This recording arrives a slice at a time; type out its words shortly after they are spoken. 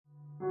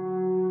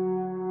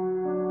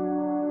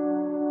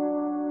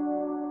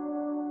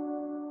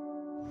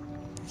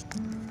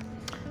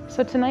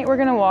So tonight we're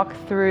going to walk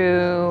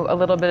through a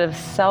little bit of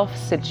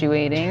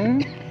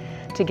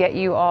self-situating to get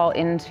you all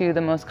into the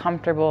most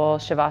comfortable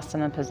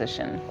Shavasana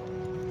position.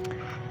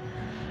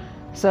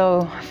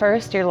 So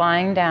first, you're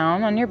lying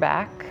down on your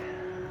back.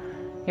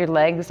 Your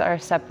legs are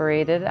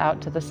separated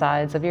out to the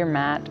sides of your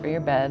mat or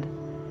your bed.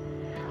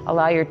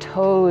 Allow your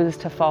toes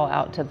to fall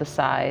out to the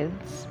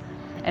sides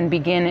and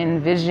begin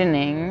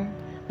envisioning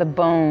the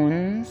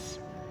bones,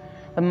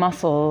 the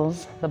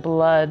muscles, the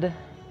blood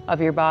of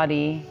your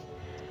body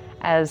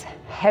as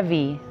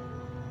heavy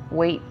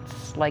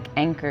weights like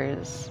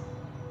anchors,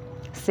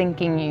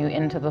 sinking you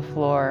into the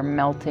floor,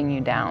 melting you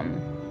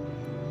down.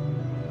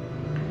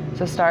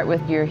 So start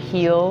with your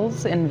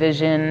heels.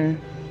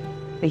 Envision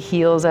the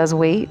heels as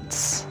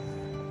weights,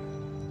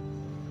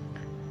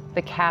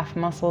 the calf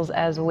muscles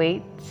as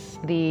weights,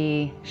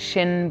 the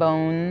shin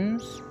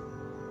bones,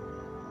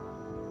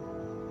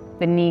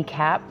 the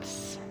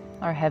kneecaps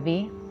are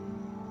heavy,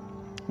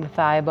 the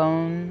thigh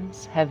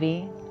bones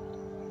heavy.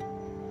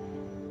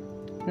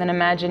 Then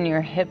imagine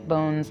your hip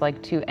bones like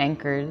two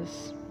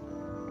anchors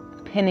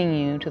pinning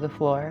you to the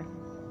floor.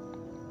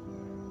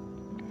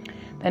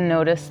 Then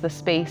notice the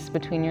space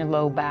between your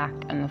low back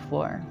and the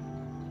floor.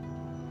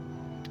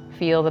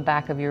 Feel the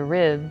back of your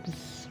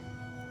ribs,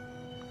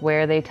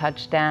 where they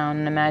touch down,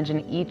 and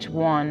imagine each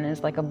one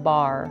is like a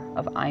bar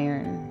of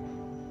iron,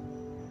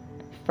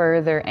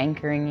 further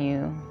anchoring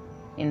you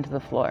into the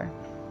floor.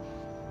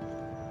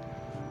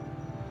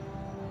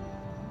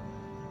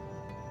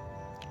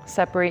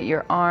 Separate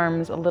your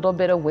arms a little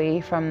bit away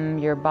from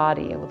your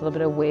body, a little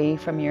bit away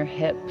from your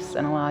hips,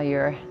 and allow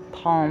your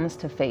palms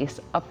to face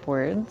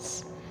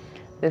upwards.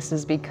 This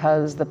is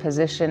because the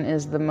position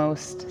is the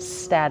most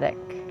static,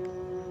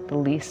 the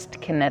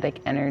least kinetic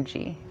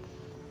energy.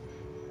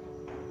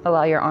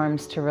 Allow your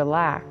arms to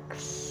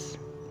relax.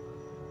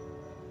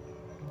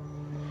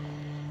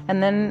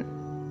 And then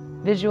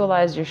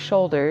visualize your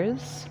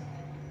shoulders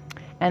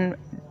and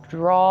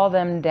draw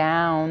them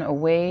down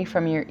away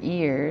from your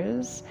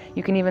ears.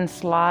 You can even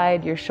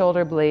slide your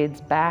shoulder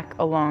blades back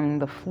along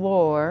the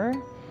floor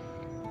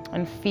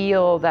and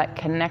feel that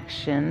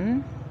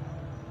connection.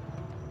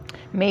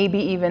 Maybe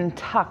even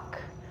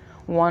tuck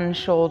one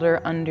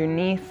shoulder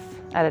underneath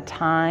at a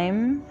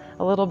time,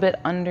 a little bit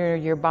under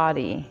your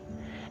body.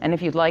 And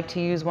if you'd like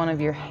to use one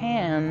of your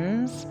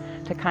hands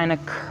to kind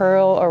of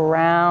curl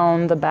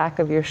around the back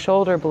of your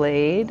shoulder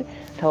blade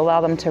to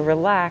allow them to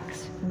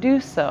relax, do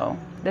so.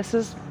 This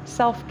is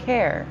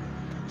self-care,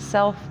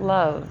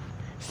 self-love,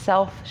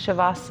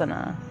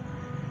 self-shavasana.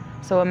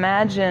 So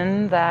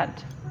imagine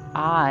that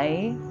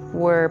I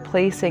were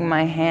placing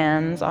my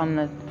hands on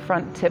the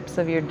front tips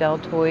of your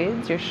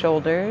deltoids, your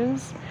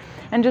shoulders,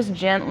 and just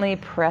gently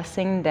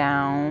pressing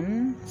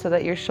down so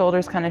that your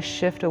shoulders kind of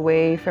shift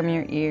away from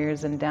your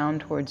ears and down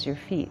towards your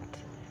feet.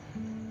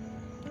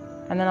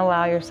 And then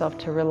allow yourself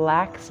to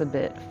relax a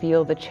bit.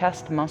 Feel the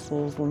chest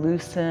muscles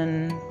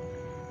loosen.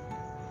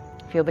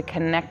 Feel the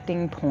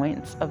connecting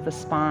points of the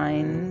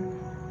spine,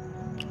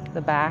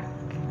 the back.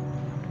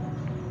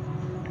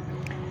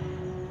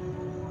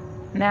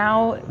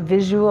 Now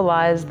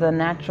visualize the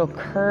natural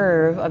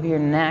curve of your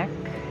neck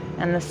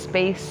and the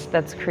space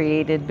that's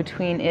created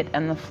between it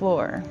and the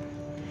floor.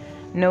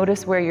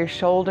 Notice where your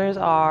shoulders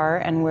are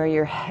and where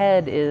your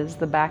head is,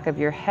 the back of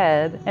your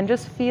head, and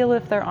just feel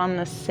if they're on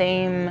the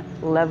same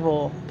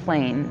level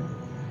plane.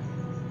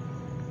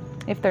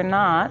 If they're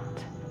not,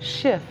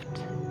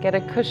 shift, get a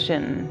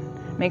cushion.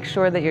 Make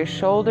sure that your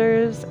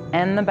shoulders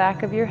and the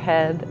back of your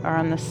head are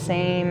on the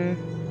same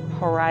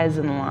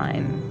horizon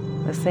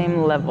line, the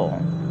same level.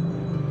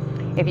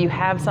 If you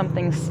have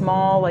something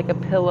small like a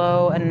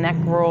pillow, a neck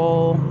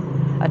roll,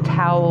 a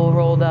towel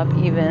rolled up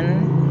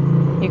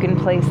even, you can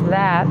place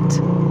that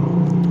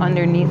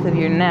underneath of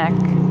your neck,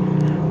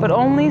 but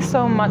only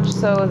so much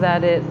so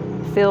that it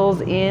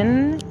fills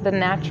in the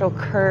natural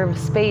curved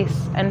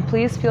space. And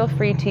please feel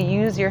free to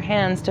use your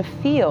hands to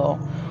feel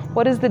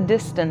what is the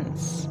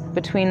distance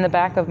between the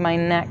back of my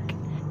neck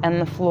and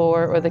the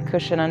floor or the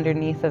cushion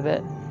underneath of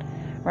it,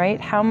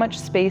 right? How much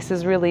space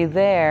is really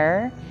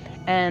there?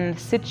 And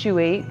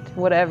situate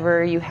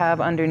whatever you have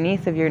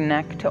underneath of your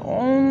neck to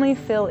only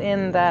fill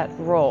in that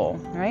roll,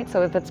 right?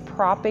 So if it's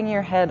propping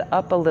your head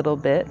up a little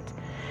bit,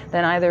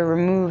 then either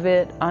remove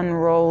it,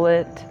 unroll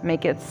it,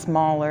 make it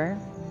smaller.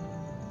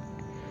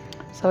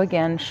 So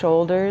again,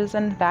 shoulders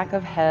and back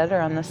of head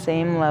are on the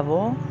same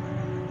level,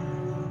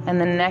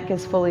 and the neck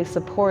is fully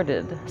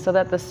supported so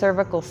that the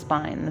cervical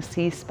spine, the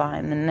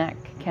C-spine, the neck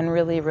can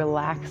really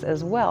relax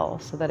as well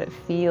so that it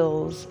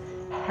feels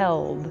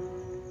held.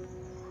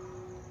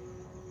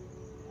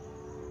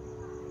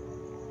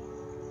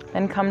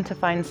 Then come to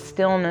find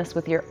stillness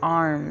with your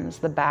arms,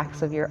 the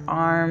backs of your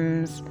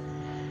arms,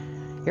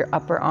 your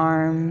upper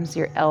arms,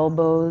 your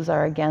elbows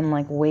are again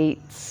like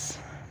weights.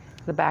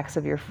 The backs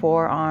of your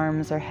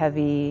forearms are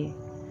heavy.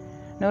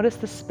 Notice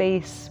the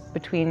space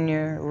between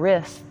your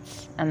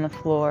wrists and the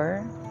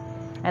floor,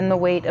 and the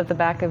weight of the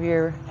back of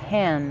your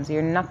hands,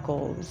 your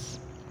knuckles.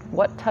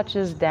 What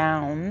touches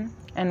down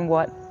and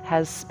what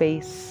has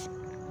space.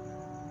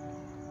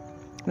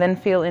 Then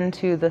feel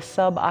into the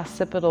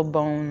suboccipital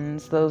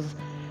bones,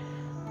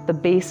 the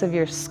base of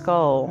your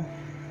skull,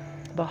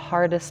 the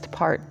hardest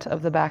part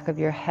of the back of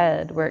your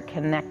head where it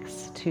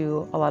connects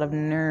to a lot of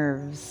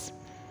nerves.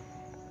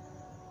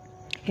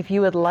 If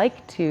you would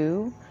like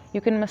to, you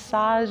can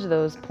massage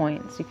those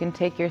points. You can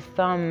take your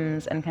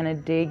thumbs and kind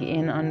of dig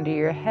in under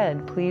your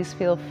head. Please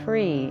feel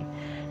free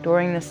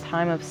during this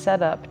time of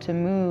setup to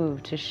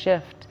move, to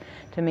shift,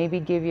 to maybe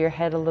give your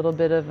head a little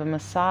bit of a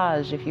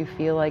massage if you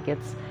feel like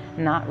it's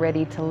not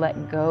ready to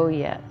let go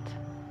yet.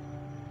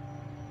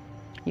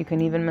 You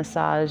can even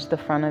massage the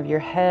front of your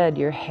head,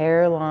 your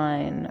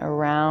hairline,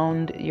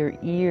 around your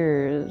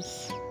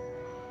ears.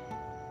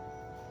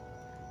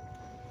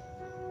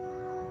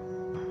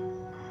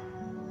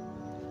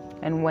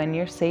 And when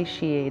you're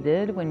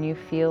satiated, when you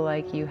feel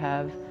like you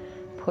have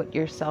put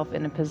yourself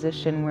in a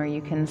position where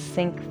you can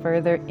sink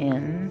further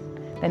in,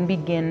 then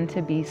begin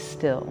to be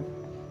still.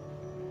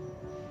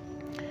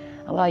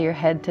 Allow your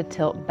head to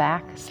tilt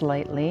back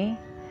slightly.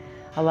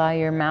 Allow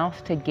your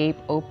mouth to gape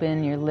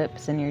open, your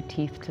lips and your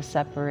teeth to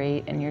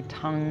separate, and your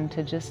tongue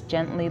to just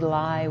gently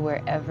lie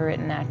wherever it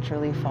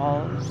naturally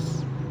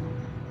falls.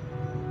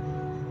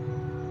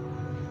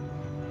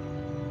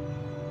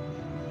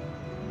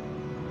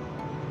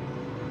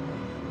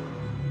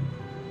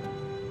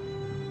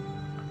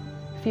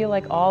 Feel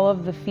like all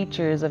of the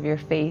features of your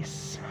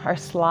face are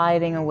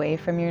sliding away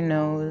from your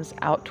nose,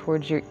 out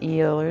towards your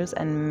ears,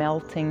 and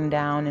melting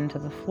down into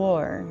the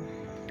floor.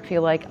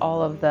 Feel like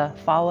all of the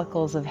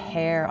follicles of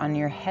hair on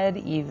your head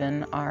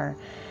even are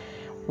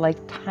like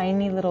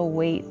tiny little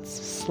weights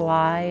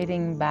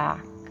sliding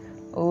back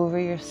over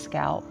your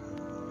scalp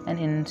and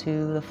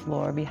into the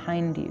floor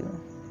behind you.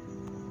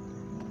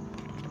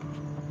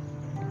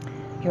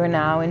 You are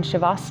now in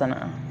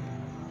Shavasana.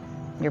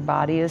 Your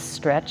body is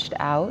stretched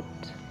out.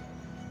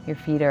 Your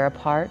feet are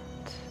apart.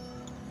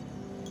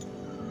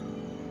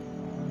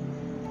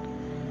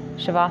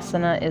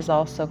 Shavasana is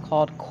also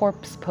called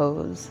corpse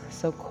pose.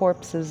 So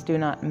corpses do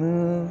not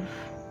move.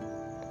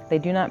 They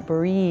do not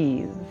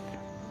breathe.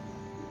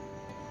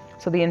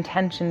 So the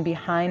intention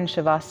behind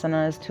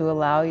Shavasana is to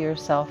allow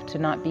yourself to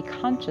not be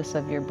conscious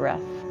of your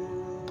breath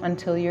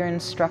until you're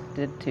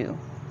instructed to.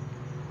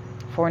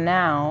 For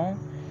now,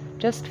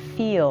 just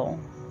feel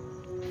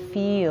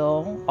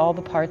all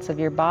the parts of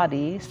your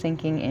body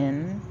sinking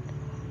in.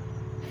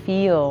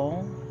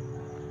 Feel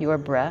your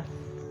breath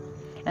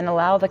and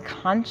allow the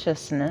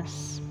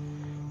consciousness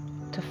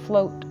to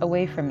float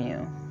away from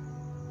you.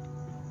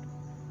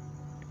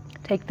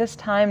 Take this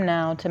time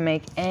now to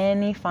make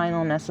any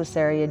final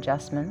necessary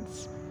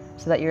adjustments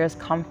so that you're as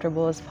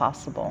comfortable as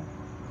possible.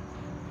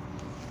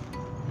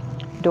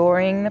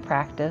 During the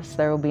practice,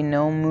 there will be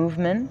no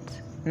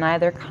movement,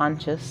 neither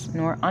conscious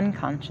nor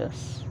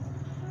unconscious.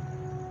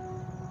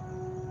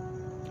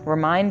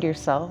 Remind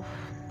yourself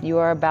you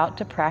are about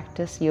to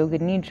practice Yoga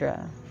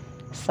Nidra,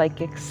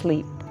 psychic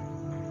sleep.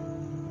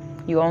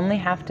 You only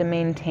have to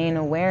maintain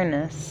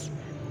awareness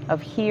of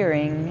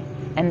hearing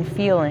and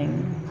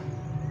feeling.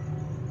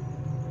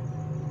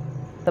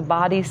 The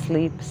body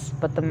sleeps,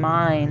 but the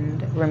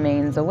mind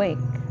remains awake.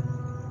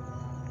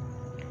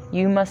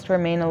 You must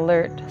remain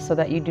alert so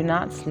that you do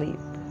not sleep.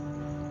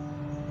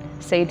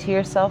 Say to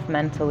yourself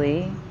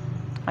mentally,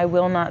 I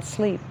will not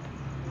sleep.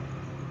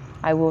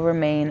 I will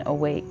remain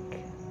awake.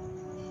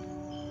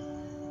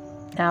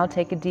 Now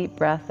take a deep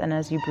breath, and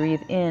as you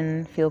breathe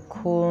in, feel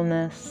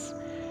coolness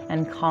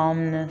and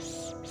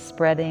calmness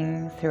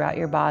spreading throughout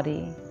your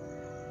body.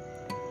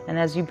 And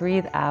as you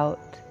breathe out,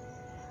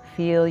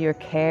 feel your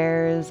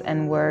cares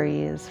and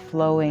worries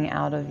flowing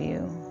out of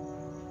you,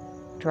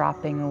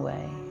 dropping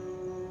away.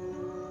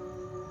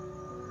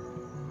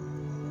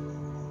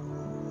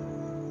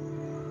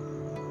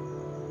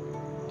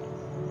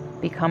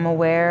 Become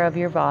aware of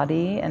your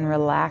body and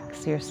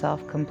relax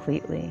yourself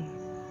completely.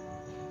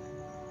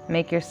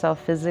 Make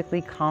yourself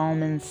physically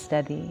calm and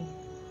steady.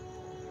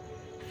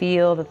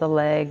 Feel that the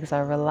legs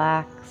are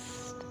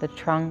relaxed, the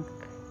trunk,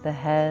 the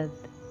head,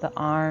 the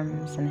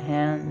arms and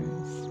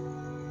hands.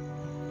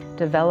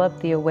 Develop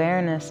the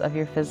awareness of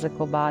your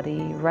physical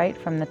body right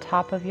from the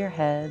top of your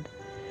head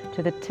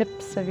to the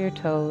tips of your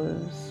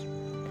toes,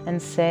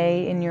 and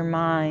say in your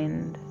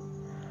mind,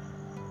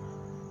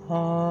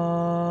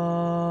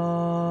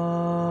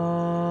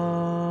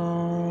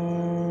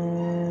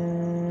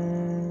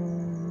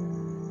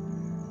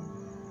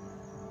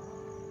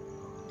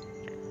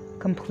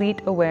 complete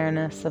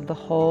awareness of the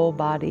whole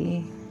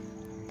body.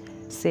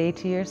 Say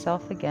to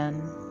yourself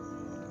again,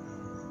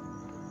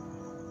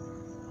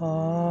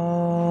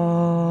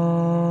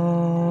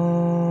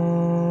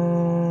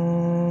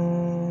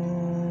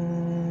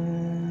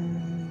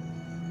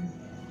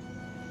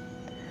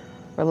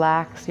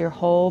 Relax your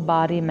whole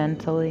body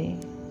mentally.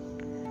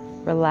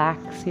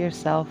 Relax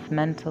yourself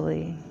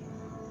mentally.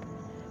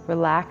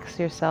 Relax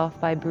yourself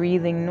by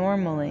breathing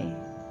normally.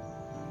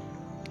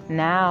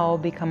 Now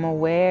become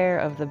aware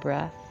of the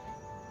breath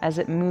as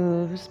it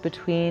moves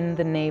between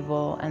the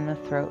navel and the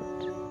throat.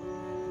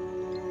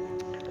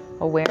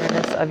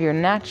 Awareness of your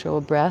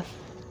natural breath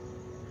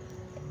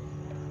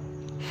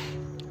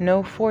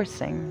No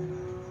forcing.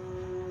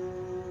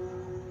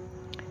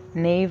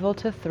 Navel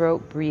to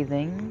throat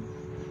breathing.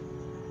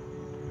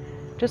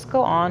 Just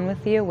go on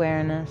with the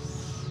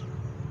awareness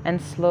and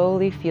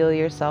slowly feel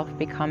yourself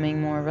becoming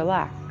more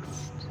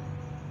relaxed.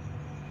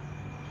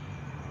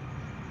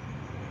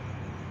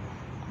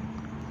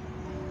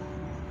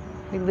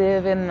 We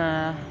live in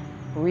the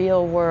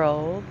real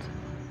world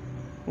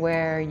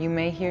where you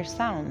may hear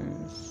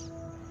sounds.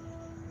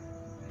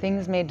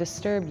 Things may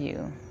disturb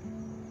you.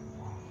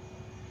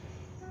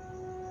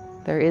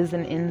 There is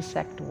an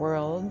insect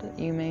world.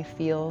 You may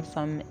feel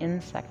some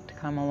insect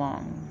come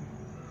along.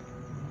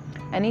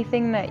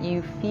 Anything that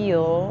you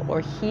feel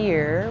or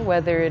hear,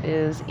 whether it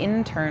is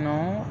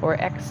internal or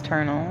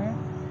external,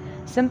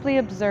 simply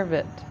observe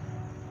it.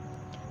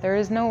 There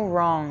is no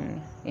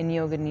wrong in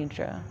Yoga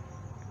Nidra.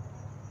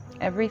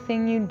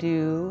 Everything you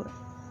do,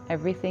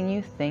 everything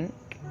you think,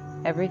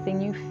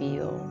 everything you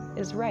feel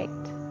is right.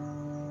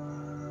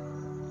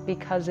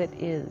 Because it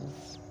is.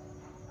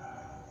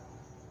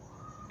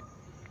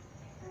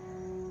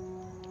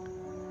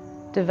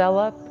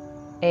 Develop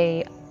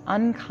an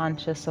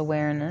unconscious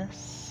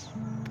awareness,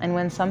 and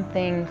when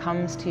something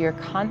comes to your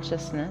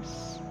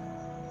consciousness,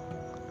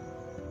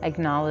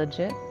 acknowledge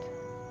it.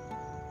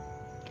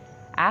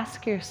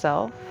 Ask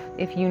yourself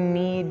if you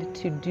need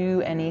to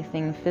do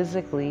anything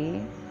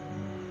physically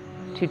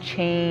to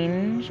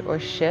change or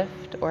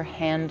shift or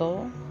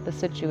handle the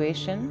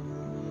situation.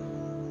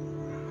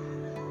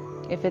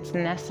 If it's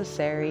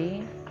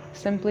necessary,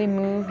 simply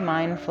move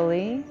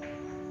mindfully,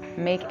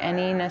 make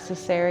any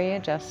necessary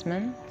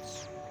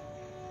adjustments,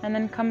 and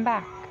then come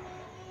back.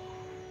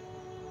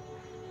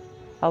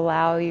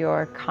 Allow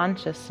your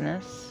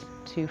consciousness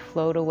to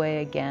float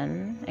away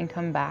again and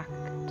come back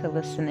to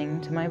listening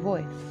to my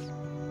voice.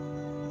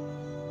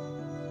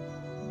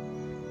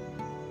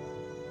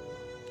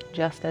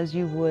 Just as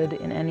you would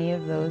in any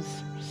of those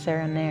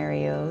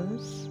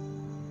scenarios,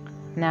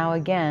 now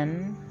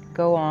again,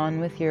 go on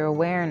with your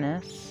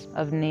awareness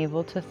of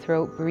navel to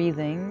throat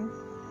breathing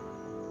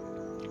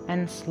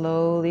and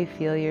slowly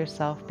feel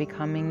yourself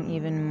becoming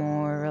even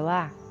more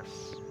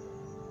relaxed.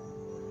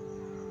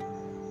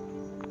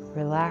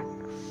 Relax,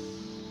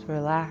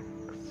 relax,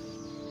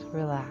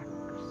 relax.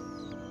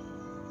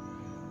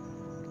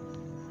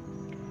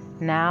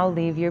 Now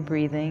leave your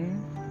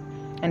breathing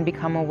and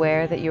become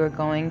aware that you are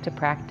going to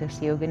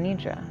practice Yoga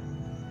Nidra.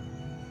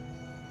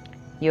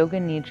 Yoga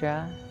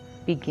Nidra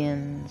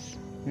begins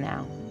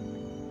now.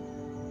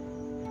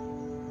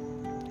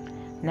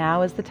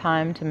 Now is the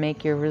time to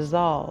make your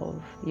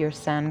resolve, your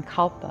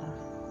sankalpa,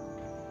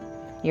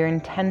 your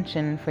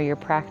intention for your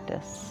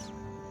practice.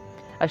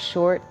 A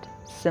short,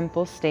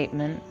 simple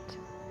statement,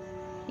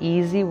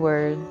 easy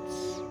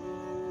words.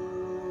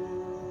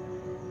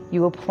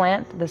 You will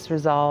plant this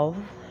resolve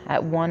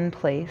at one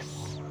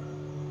place,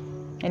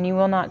 and you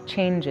will not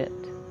change it.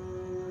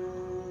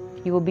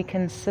 You will be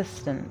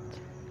consistent.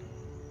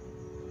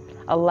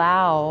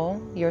 Allow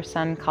your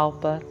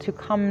sankalpa to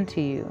come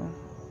to you.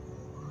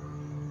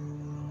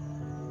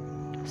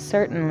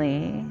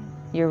 Certainly,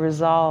 your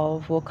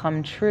resolve will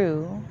come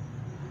true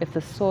if the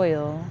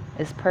soil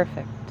is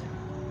perfect.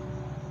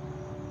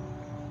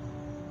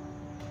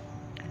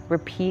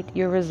 Repeat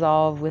your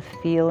resolve with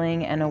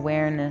feeling and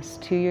awareness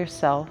to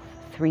yourself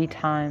 3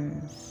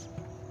 times.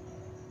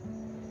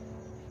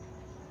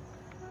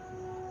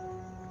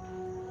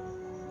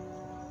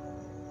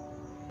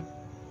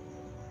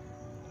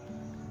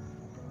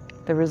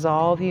 The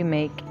resolve you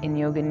make in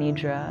Yoga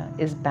Nidra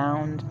is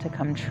bound to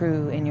come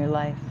true in your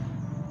life.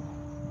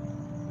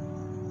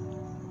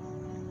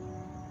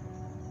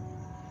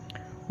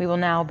 We will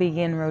now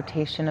begin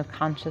rotation of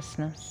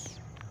consciousness,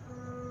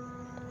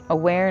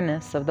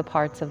 awareness of the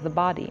parts of the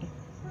body.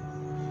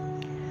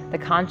 The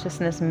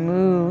consciousness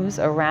moves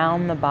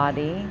around the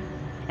body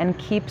and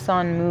keeps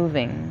on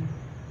moving.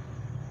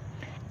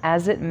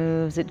 As it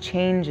moves, it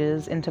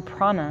changes into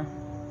prana,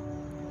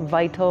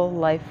 vital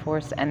life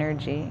force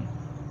energy,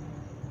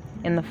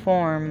 in the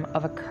form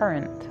of a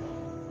current.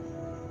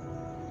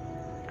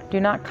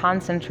 Do not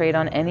concentrate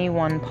on any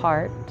one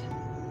part,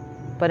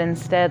 but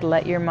instead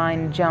let your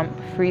mind jump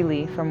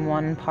freely from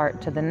one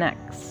part to the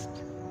next.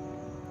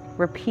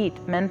 Repeat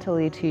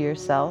mentally to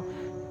yourself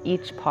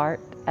each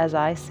part as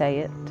I say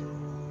it,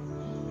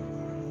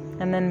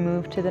 and then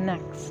move to the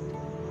next.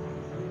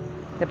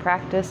 The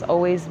practice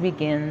always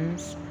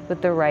begins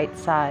with the right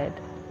side.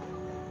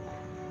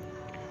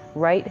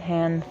 Right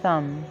hand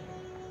thumb,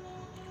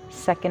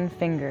 second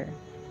finger,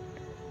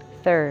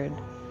 third,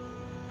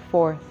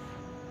 fourth,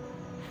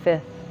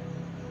 fifth,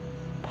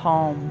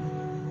 palm,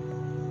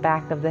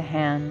 back of the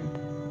hand,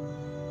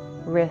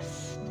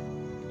 wrist,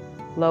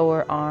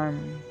 lower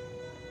arm,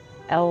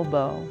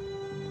 elbow,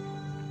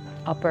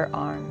 upper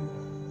arm,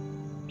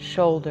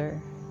 shoulder,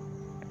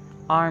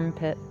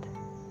 armpit,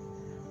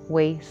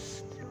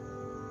 waist,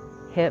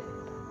 hip,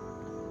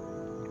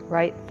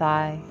 right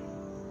thigh,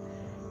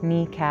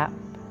 kneecap,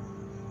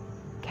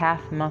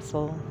 calf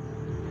muscle,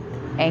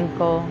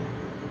 ankle,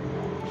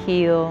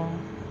 heel,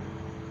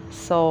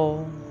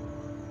 sole,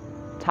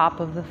 top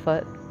of the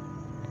foot,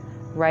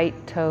 right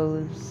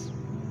toes,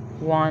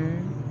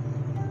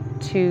 1,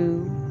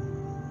 2,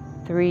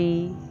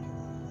 3,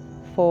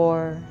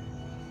 4,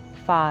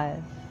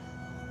 5.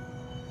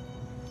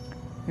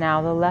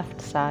 Now the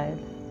left side,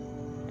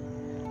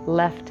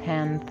 left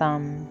hand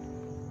thumb,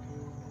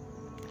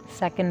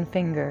 second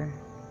finger,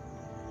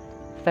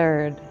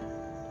 third,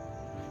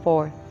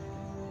 fourth,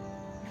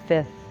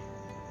 fifth,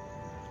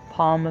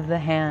 palm of the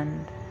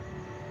hand,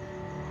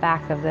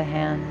 back of the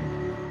hand,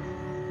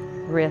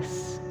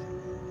 wrist,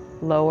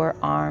 lower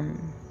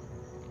arm,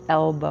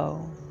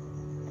 elbow,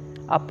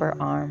 upper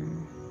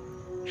arm,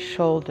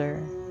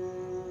 shoulder,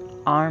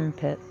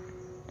 armpit,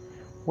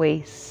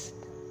 waist,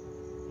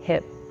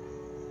 hip,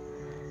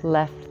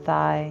 left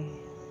thigh,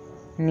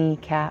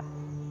 kneecap,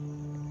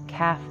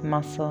 calf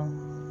muscle,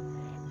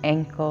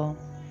 ankle,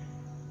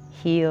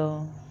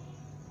 heel,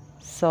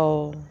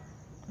 sole,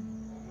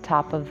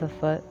 top of the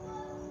foot,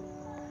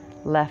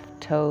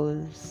 left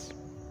toes,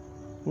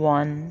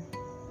 1,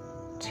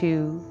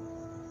 2,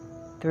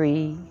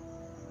 3,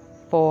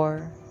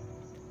 4,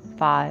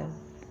 5.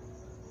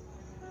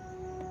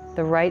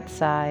 The right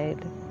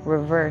side,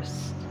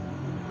 reversed.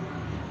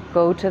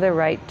 Go to the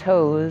right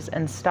toes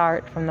and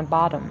start from the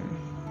bottom.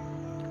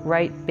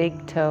 Right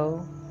big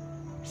toe,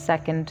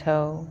 second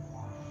toe,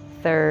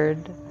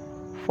 third,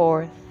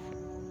 fourth,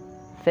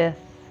 fifth,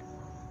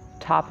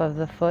 top of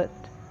the foot,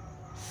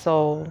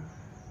 sole,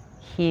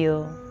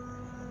 heel,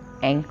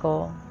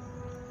 ankle,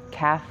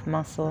 calf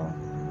muscle,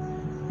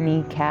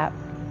 kneecap,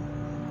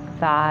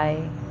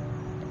 thigh,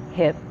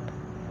 hip,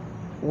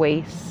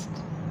 waist,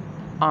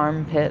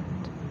 armpit,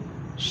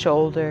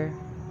 shoulder,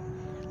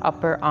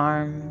 upper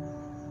arm,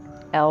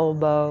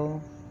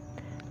 elbow,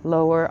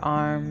 lower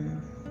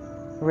arm,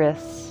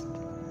 wrist,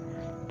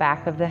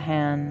 back of the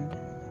hand,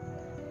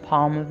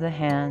 palm of the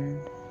hand,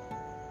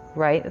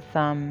 right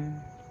thumb,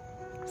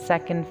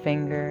 second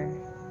finger,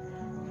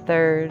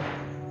 third,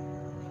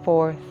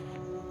 fourth,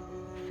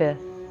 fifth.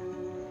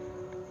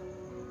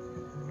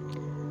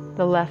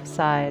 The left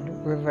side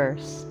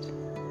reversed.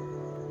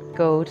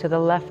 Go to the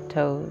left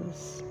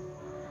toes.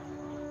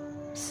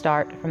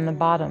 Start from the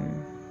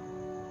bottom.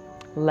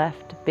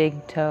 Left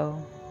big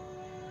toe,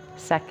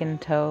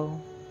 second toe,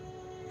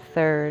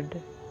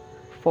 third,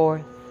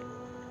 fourth,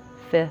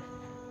 fifth,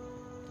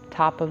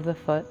 top of the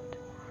foot,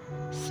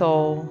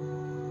 sole,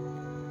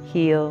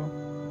 heel,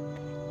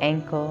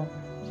 ankle,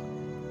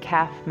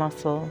 calf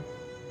muscle,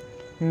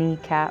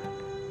 kneecap,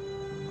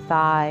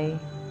 thigh,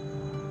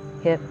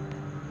 hip,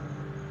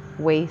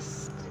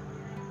 waist,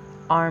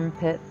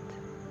 armpit,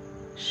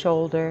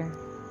 shoulder,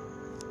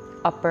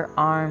 upper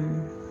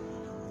arm,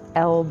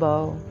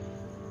 elbow,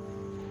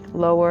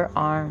 lower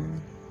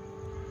arm,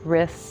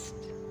 wrist,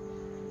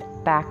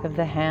 back of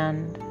the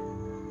hand,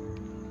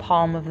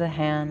 palm of the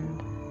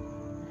hand,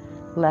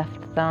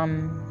 left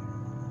thumb,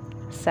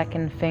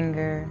 second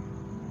finger,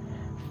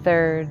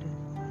 third,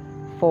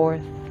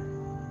 fourth,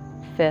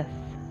 fifth.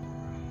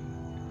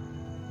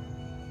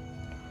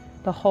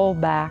 The whole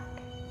back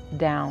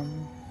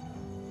down.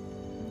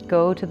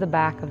 Go to the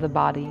back of the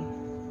body.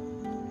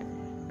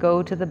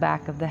 Go to the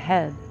back of the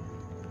head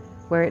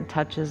where it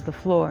touches the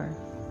floor.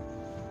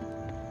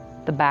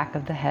 The back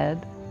of the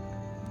head,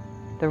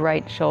 the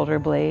right shoulder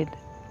blade,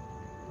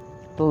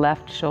 the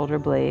left shoulder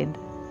blade,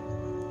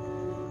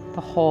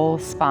 the whole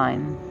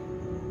spine,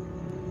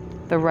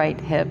 the right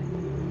hip,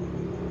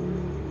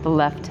 the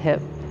left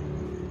hip,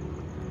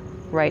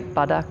 right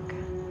buttock,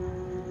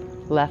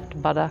 left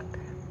buttock,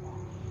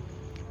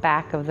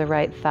 back of the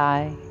right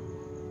thigh,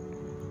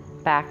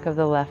 back of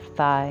the left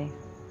thigh,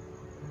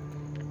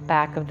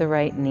 back of the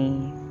right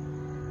knee,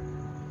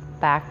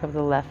 back of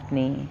the left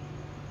knee,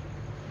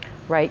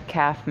 right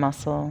calf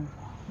muscle,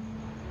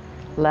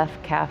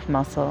 left calf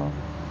muscle,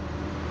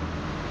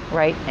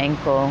 right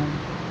ankle,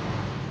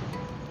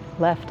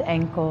 left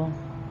ankle,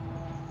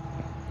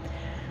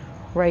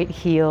 right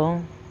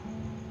heel,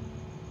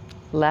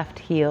 left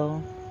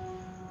heel,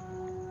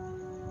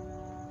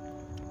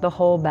 the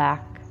whole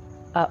back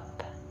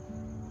up,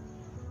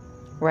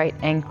 right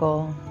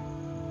ankle,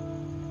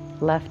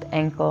 left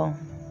ankle,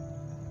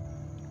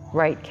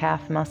 right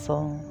calf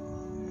muscle,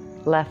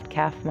 left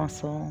calf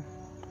muscle,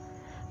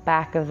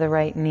 back of the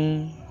right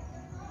knee,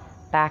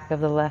 back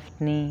of the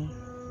left knee,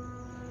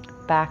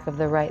 back of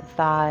the right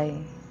thigh,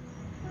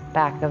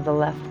 back of the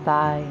left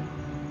thigh,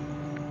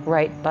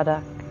 right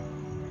buttock,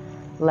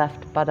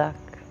 left buttock,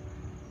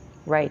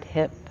 right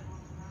hip,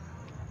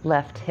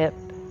 left hip,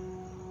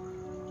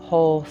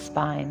 whole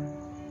spine,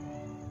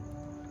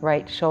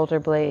 right shoulder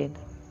blade,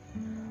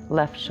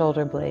 left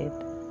shoulder blade,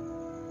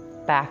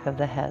 back of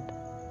the head.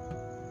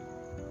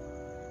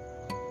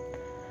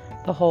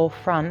 The whole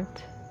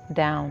front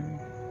down.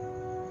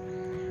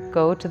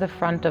 Go to the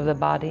front of the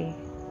body.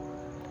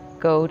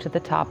 Go to the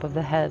top of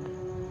the head.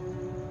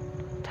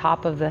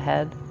 Top of the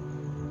head,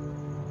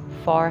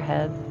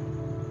 forehead,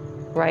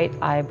 right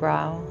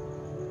eyebrow,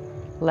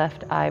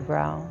 left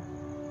eyebrow,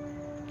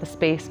 the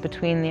space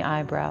between the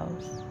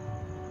eyebrows,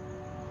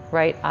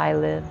 right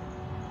eyelid,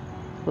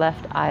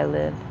 left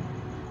eyelid,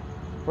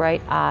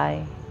 right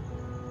eye,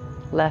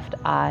 left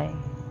eye,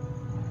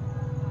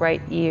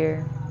 right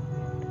ear,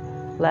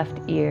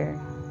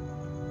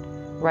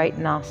 right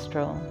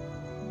nostril,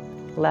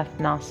 left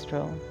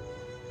nostril,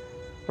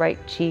 right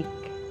cheek,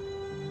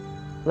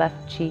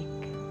 left cheek,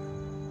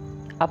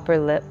 upper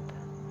lip,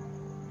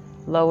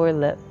 lower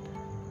lip,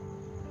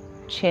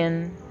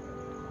 chin,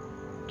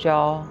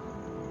 jaw,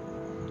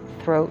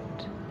 throat,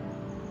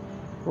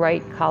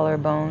 right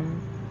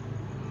collarbone,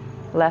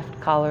 left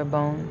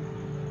collarbone,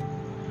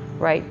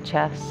 right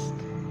chest,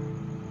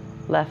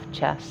 left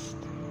chest,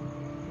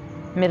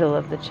 middle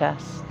of the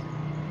chest,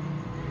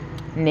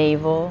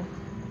 navel,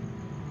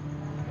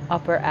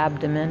 upper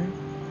abdomen,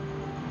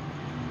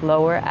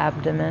 lower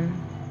abdomen,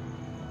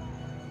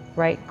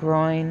 right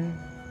groin,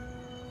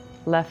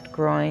 left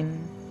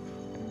groin,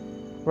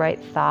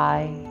 right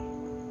thigh,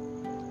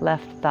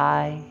 left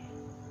thigh,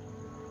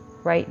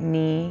 right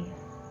knee,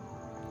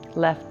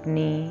 left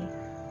knee,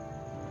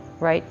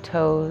 right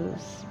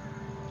toes,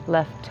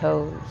 left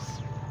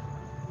toes,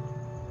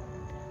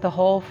 the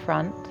whole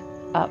front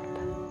up,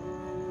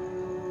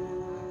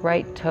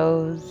 right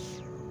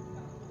toes,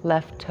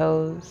 left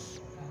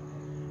toes,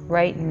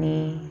 right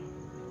knee,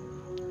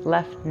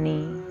 left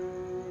knee,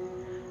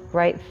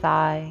 right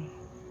thigh,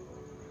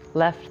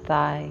 left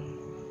thigh,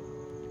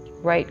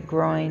 right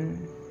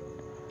groin,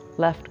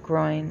 left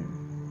groin,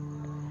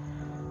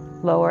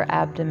 lower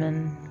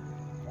abdomen,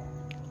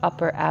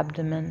 upper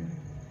abdomen,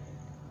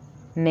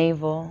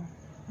 navel,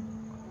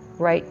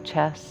 right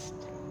chest,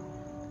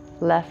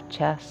 left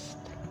chest,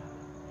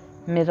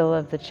 middle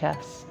of the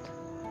chest,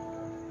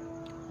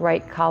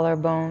 right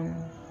collarbone,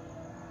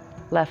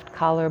 left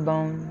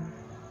collarbone,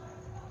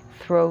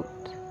 throat,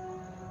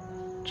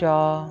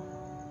 jaw,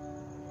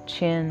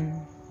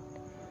 chin,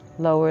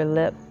 lower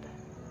lip,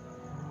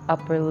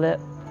 upper lip,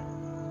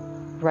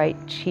 right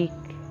cheek,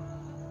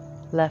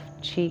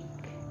 left cheek,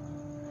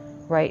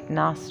 right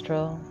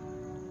nostril,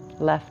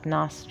 left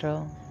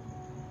nostril,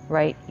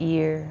 right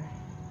ear,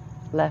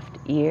 left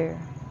ear,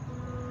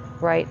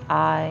 right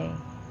eye,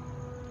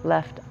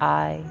 left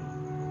eye,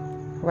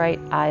 right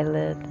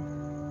eyelid,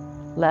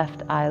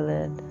 left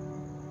eyelid,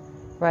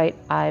 right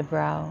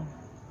eyebrow,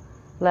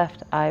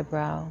 left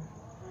eyebrow,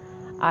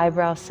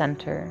 eyebrow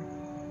center,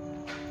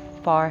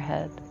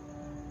 forehead,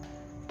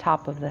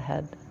 top of the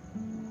head.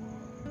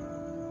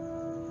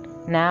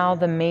 Now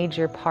the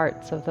major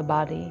parts of the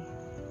body.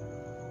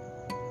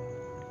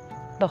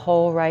 The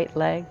whole right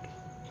leg,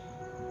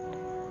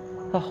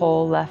 the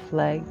whole left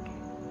leg,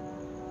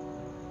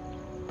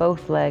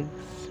 both legs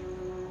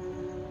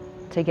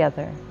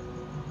together,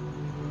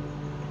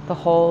 the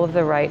whole of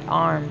the right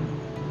arm,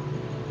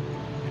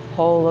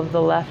 whole of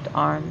the left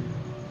arm,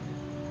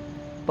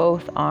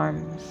 both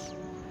arms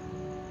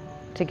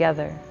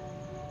together,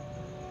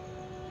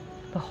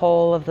 the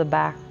whole of the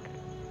back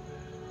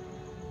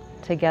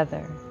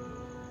together,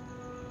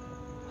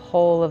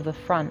 whole of the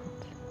front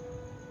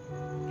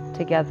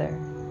together,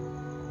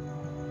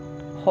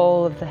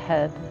 whole of the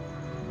head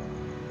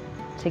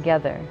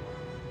together,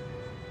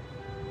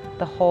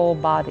 the whole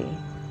body,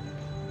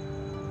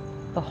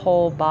 the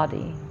whole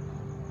body,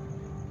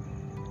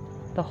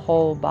 the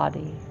whole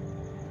body.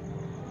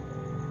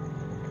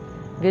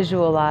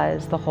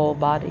 Visualize the whole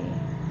body.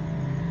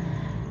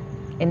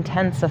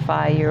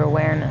 Intensify your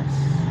awareness.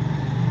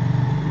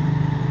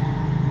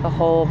 The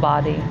whole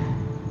body,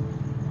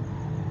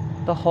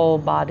 the whole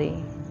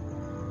body,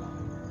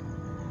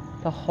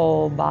 the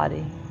whole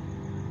body.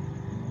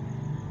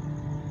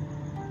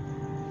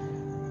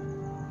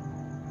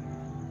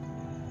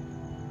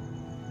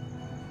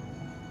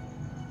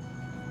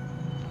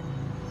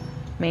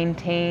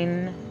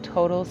 Maintain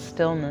total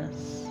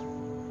stillness.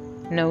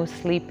 No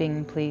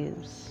sleeping,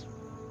 please.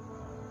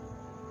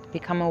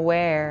 Become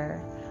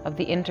aware of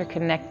the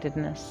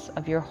interconnectedness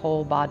of your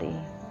whole body,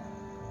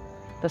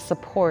 the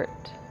support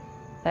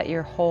that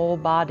your whole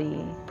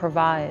body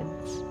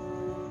provides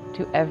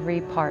to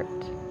every part.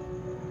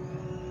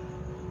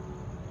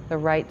 The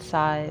right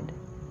side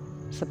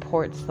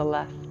supports the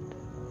left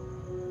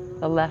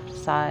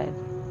side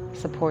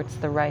supports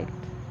the right.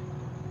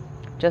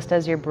 Just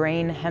as your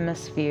brain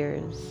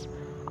hemispheres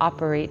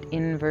operate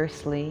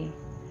inversely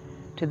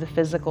to the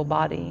physical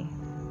body,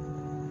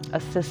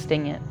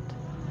 assisting it,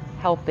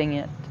 helping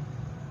it,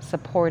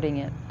 supporting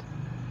it,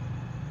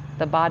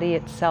 the body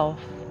itself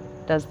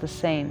does the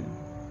same.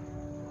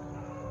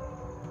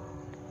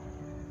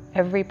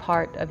 Every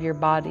part of your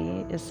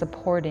body is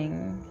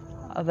supporting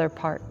other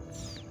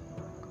parts,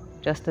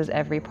 just as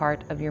every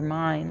part of your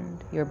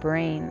mind, your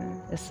brain,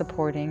 is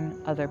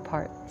supporting other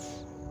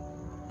parts.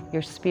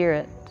 Your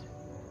spirit,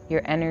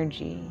 your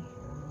energy,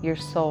 your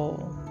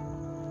soul,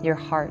 your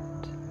heart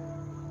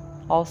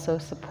also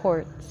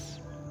supports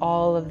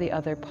all of the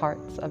other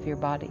parts of your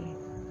body.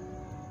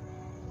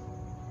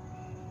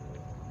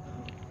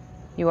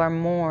 You are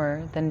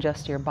more than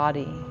just your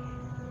body,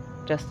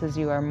 just as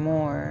you are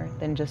more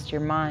than just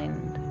your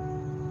mind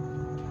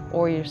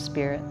or your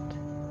spirit,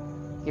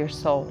 your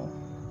soul.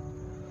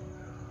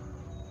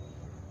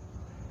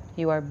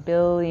 You are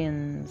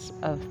billions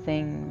of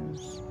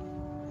things,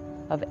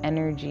 of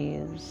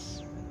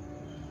energies,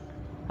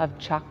 of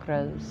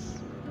chakras.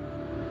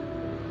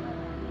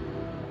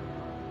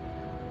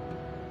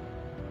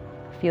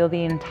 Feel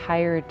the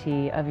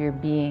entirety of your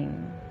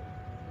being,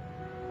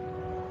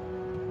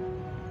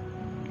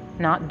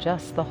 not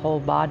just the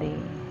whole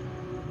body,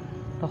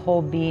 the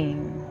whole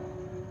being.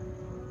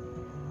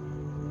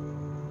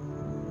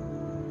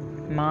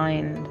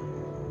 Mind,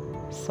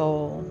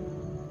 soul,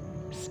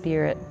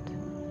 spirit,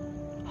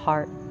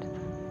 heart,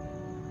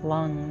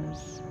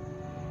 lungs,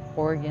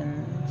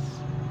 organs,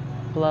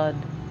 blood,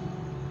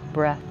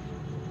 breath.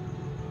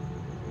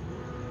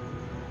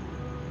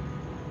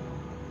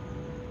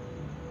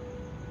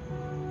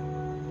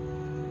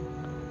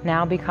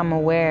 Now become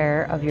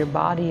aware of your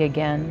body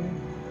again,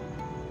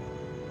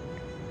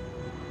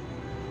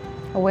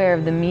 aware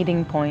of the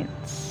meeting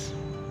points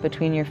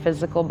between your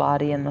physical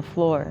body and the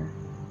floor.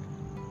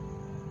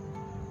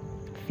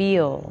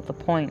 Feel the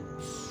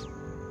points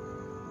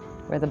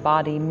where the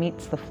body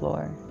meets the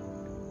floor,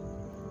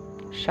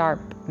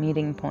 sharp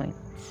meeting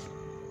points.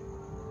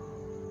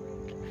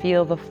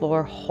 Feel the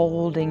floor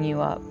holding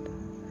you up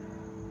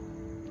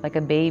like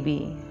a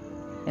baby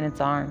in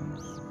its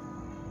arms.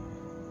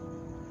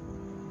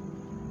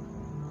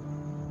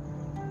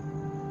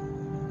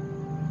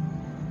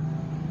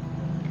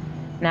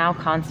 Now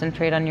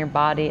concentrate on your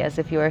body as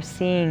if you are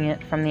seeing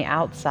it from the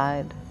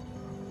outside.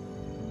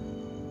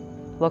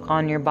 Look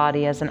on your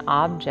body as an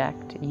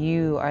object.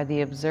 You are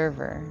the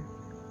observer.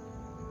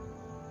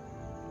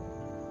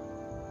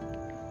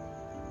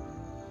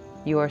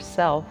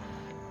 Yourself,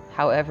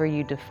 however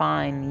you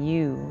define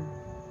you,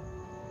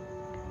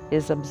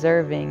 is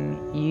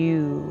observing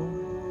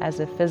you as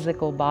a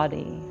physical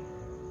body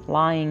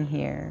lying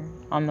here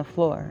on the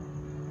floor.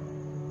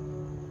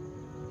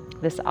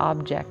 This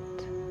object.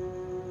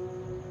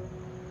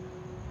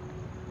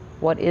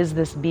 What is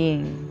this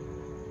being?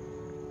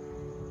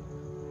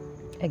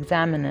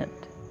 Examine it.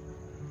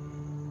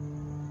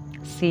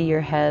 See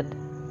your head,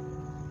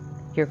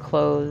 your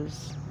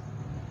clothes,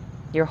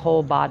 your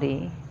whole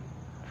body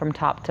from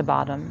top to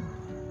bottom.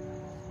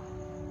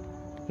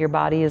 Your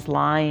body is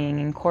lying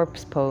in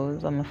corpse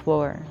pose on the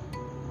floor.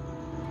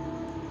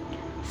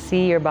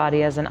 See your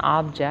body as an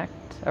object,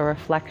 a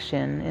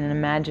reflection in an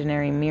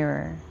imaginary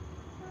mirror.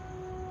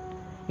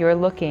 You are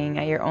looking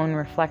at your own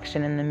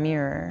reflection in the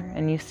mirror,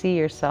 and you see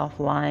yourself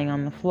lying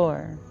on the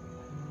floor.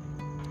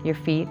 Your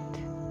feet,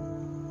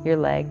 your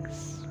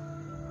legs,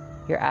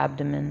 your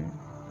abdomen,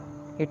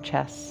 your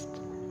chest,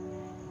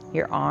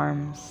 your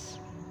arms,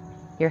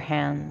 your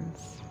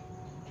hands,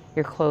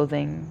 your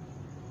clothing,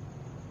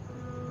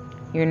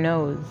 your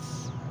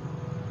nose,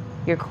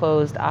 your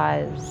closed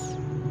eyes,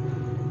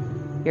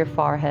 your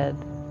forehead,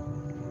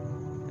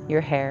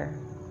 your hair.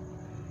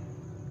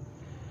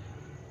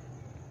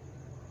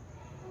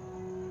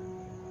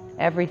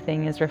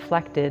 Everything is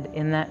reflected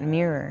in that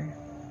mirror.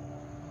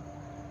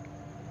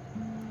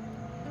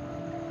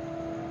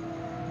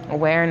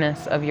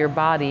 Awareness of your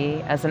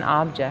body as an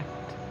object.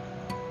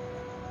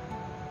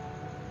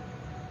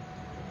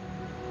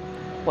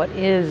 What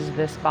is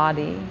this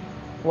body?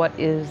 What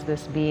is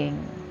this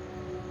being?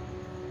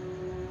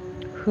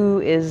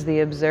 Who is the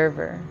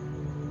observer?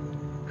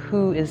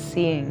 Who is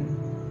seeing?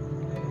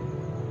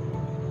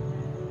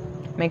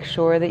 Make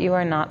sure that you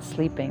are not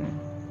sleeping.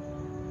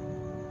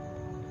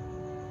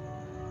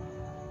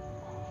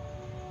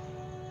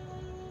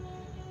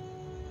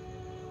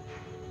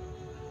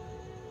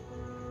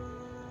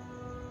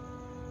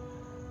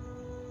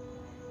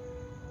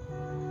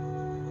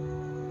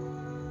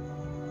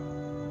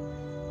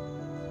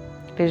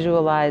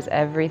 Visualize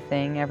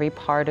everything, every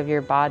part of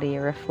your body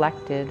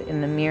reflected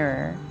in the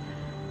mirror.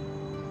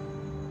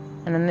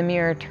 And then the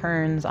mirror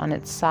turns on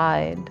its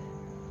side.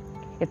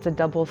 It's a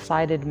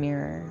double-sided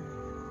mirror.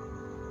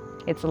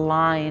 It's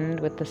aligned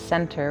with the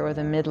center or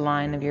the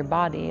midline of your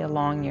body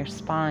along your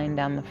spine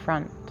down the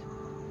front.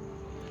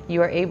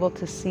 You are able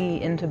to see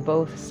into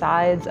both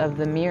sides of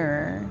the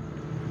mirror.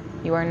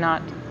 You are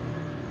not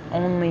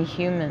only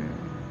human.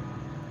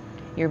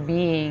 Your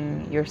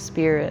being, your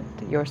spirit,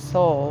 your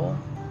soul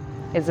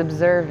is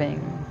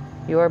observing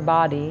your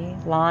body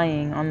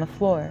lying on the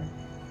floor.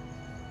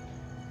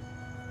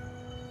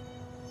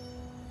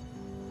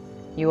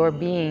 Your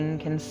being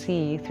can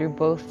see through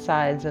both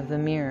sides of the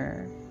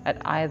mirror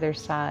at either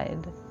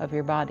side of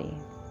your body.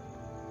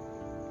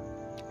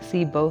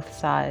 See both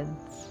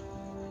sides,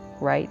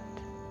 right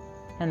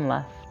and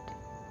left,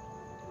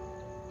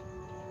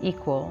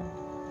 equal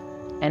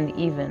and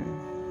even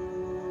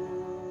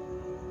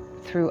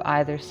through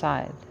either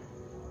side.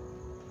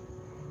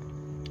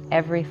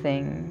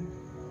 Everything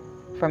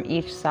from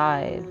each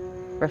side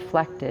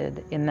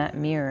reflected in that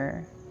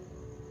mirror.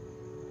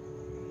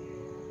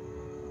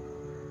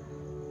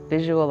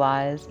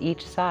 Visualize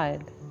each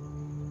side,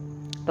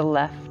 the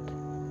left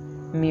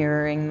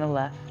mirroring the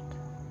left,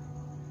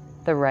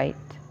 the right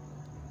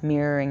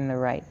mirroring the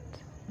right.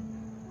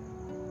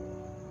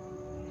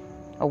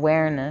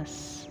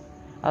 Awareness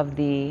of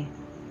the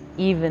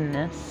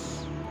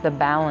evenness, the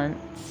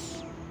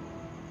balance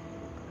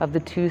of the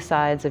two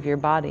sides of your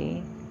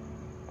body,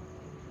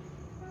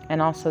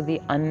 and also the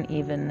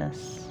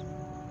unevenness,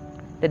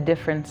 the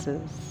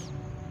differences.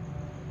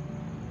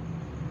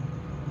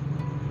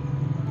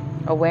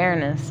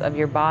 Awareness of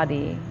your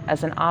body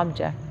as an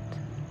object.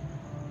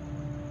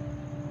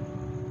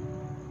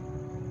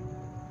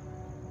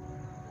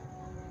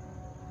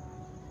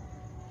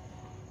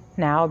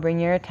 Now bring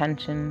your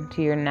attention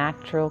to your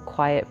natural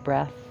quiet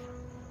breath.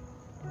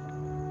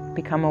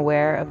 Become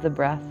aware of the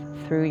breath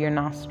through your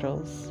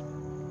nostrils.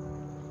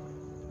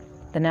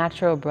 The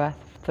natural breath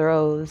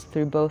flows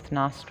through both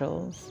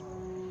nostrils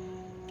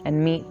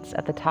and meets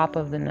at the top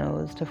of the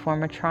nose to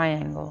form a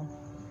triangle.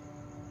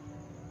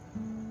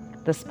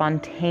 The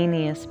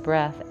spontaneous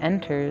breath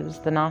enters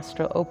the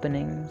nostril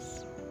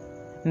openings,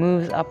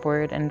 moves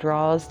upward and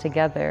draws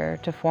together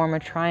to form a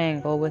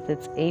triangle with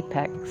its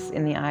apex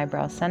in the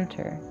eyebrow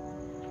center.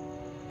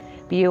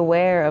 Be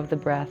aware of the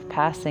breath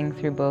passing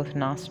through both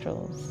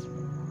nostrils.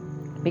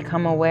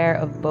 Become aware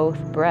of both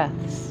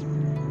breaths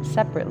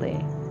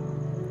separately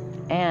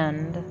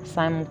and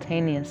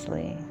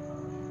simultaneously.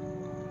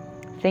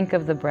 Think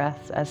of the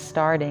breaths as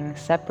starting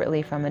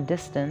separately from a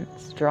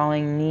distance,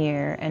 drawing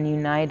near and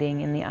uniting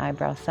in the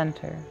eyebrow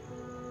center.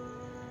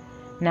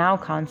 Now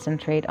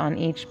concentrate on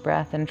each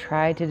breath and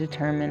try to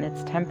determine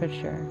its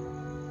temperature.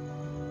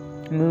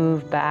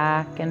 Move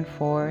back and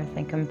forth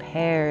and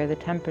compare the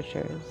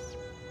temperatures.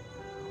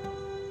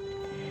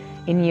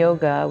 In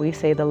yoga, we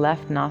say the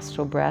left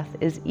nostril breath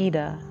is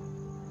Ida,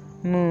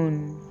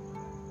 moon,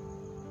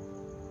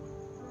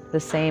 the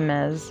same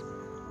as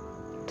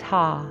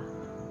Ta,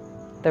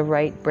 the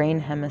right brain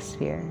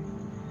hemisphere,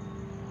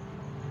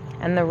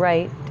 and the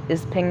right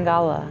is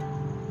Pingala,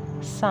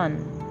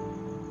 sun,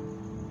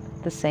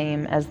 the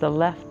same as the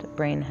left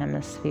brain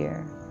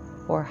hemisphere,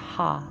 or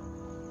Ha.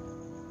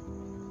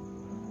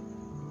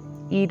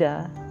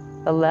 Ida,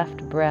 the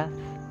left breath,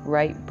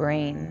 right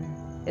brain,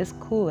 is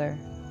cooler.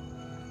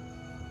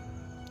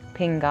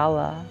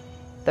 Pingala,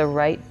 the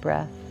right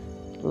breath,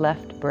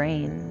 left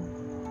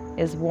brain,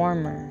 is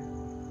warmer.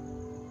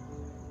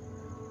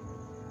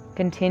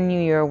 Continue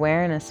your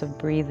awareness of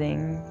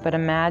breathing, but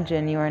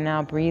imagine you are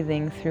now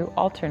breathing through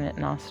alternate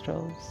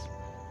nostrils.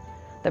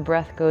 The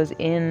breath goes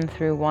in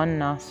through one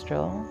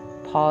nostril,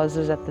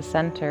 pauses at the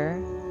center,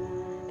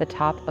 the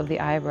top of the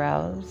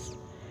eyebrows,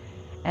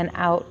 and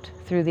out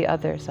through the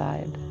other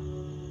side.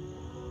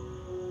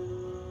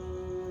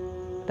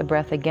 The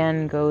breath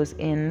again goes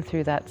in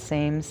through that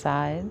same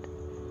side,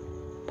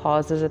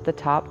 pauses at the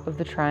top of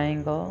the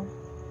triangle,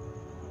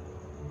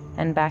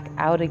 and back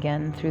out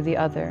again through the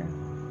other.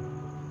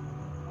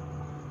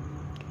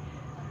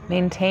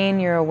 Maintain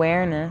your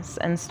awareness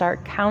and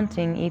start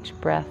counting each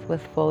breath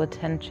with full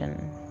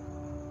attention.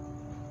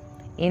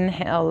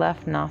 Inhale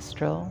left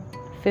nostril,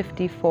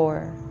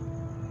 54.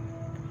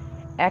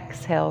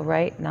 Exhale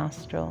right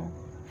nostril,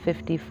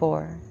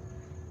 54.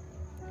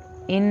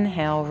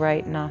 Inhale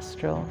right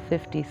nostril,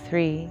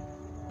 53.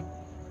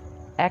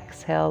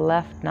 Exhale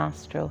left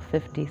nostril,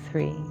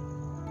 53.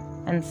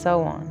 And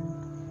so on.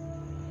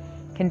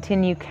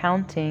 Continue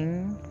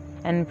counting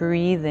and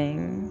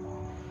breathing.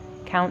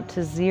 Count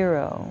to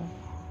 0.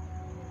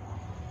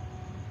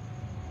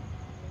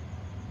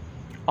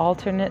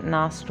 Alternate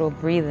nostril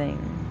breathing,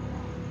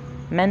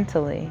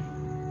 mentally.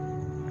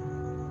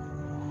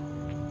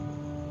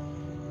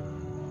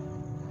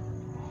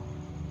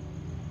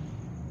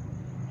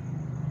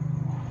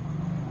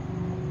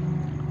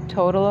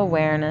 Total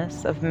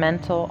awareness of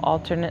mental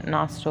alternate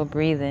nostril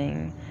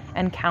breathing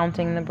and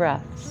counting the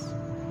breaths.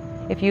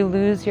 If you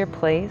lose your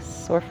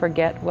place or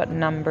forget what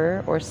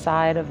number or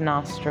side of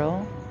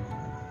nostril,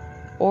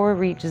 or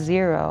reach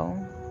 0,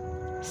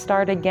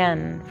 start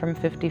again from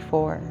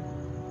 54.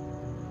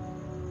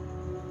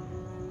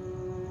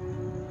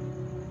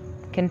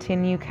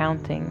 Continue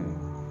counting.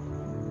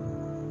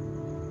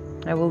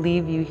 I will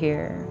leave you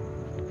here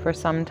for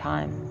some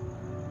time.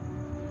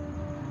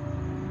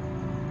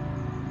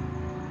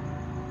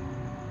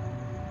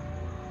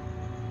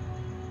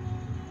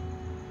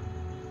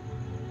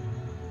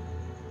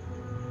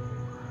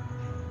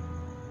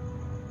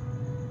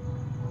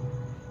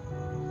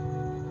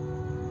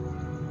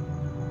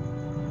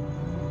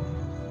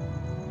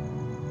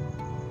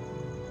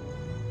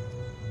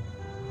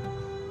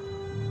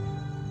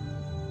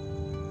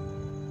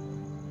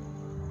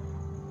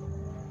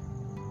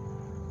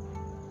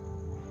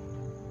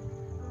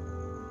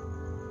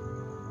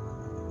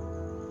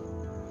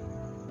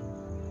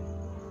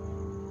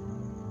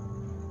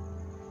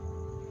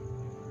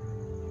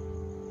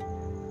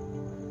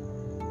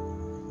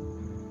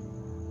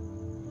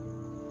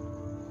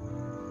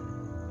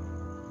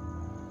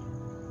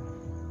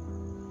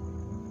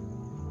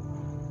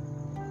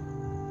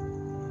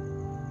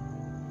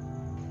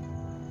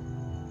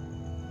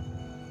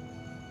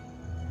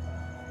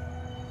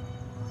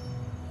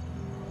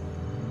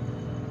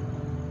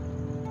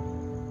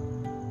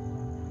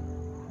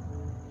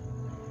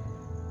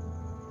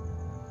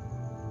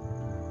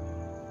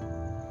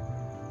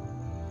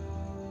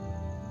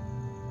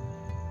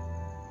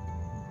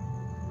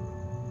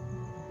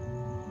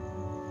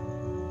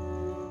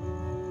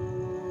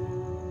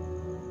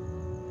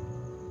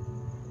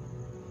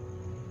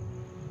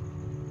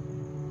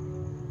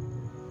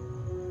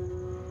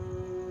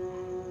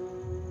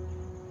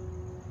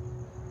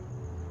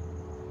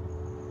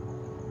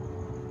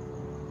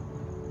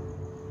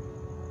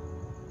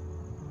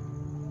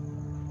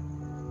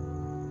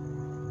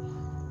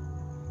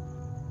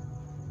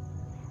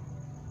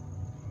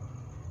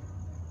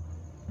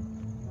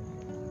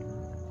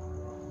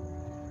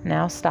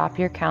 Now stop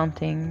your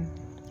counting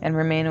and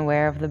remain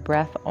aware of the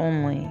breath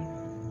only.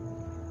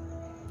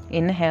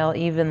 Inhale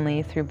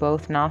evenly through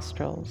both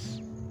nostrils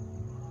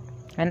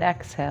and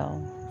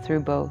exhale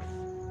through both.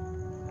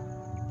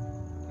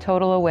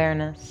 Total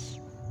awareness,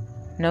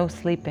 no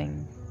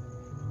sleeping.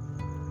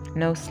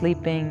 No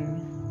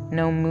sleeping,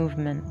 no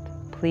movement,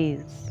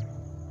 please.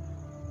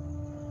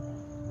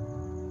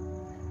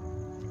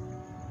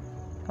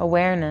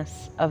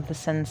 Awareness of the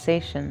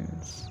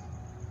sensations.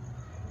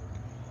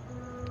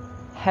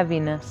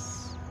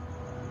 Heaviness.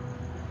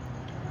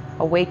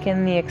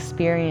 Awaken the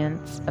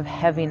experience of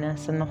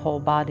heaviness in the whole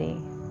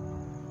body.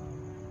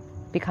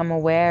 Become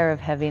aware of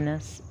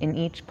heaviness in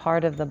each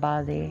part of the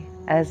body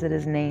as it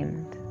is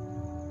named.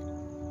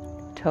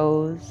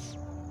 Toes,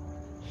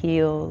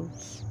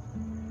 heels,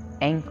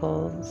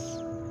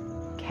 ankles,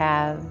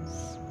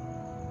 calves,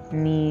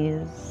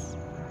 knees,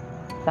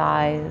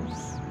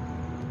 thighs,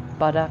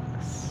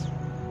 buttocks,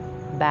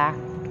 back,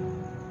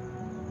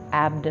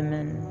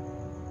 abdomen,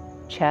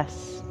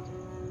 chest,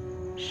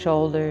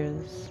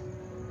 shoulders,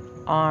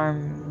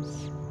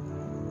 arms,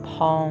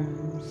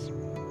 palms,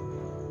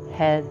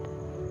 head,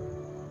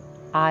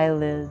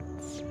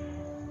 eyelids,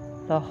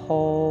 the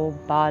whole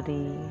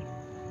body,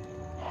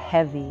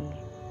 heavy.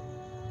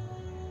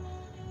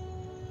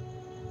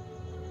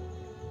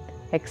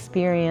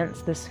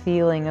 Experience this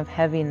feeling of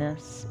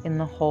heaviness in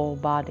the whole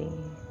body.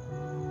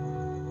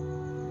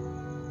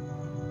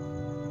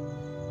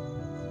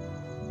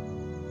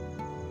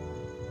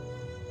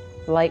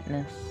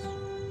 Lightness.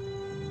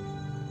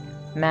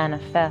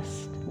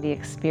 Manifest the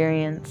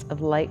experience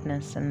of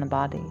lightness in the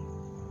body.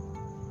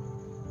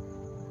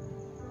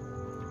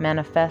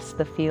 Manifest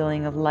the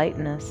feeling of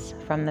lightness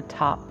from the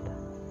top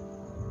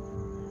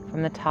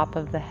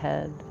of the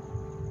head,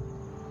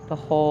 the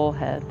whole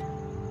head.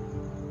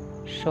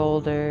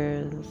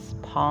 Shoulders,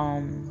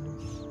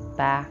 palms,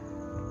 back,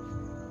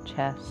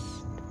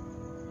 chest,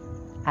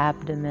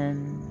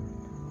 abdomen,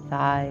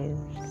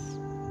 thighs,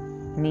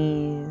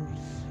 knees,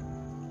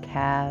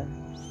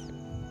 calves,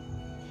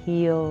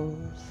 heels,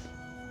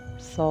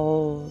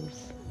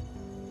 soles,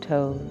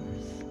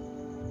 toes.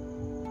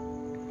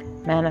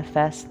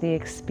 Manifest the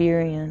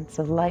experience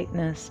of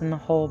lightness in the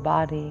whole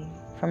body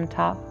from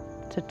top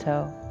to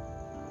toe.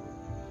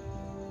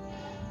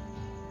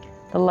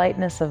 The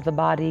lightness of the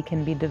body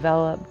can be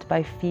developed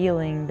by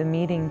feeling the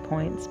meeting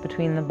points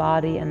between the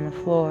body and the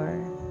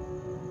floor,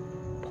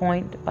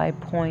 point by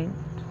point,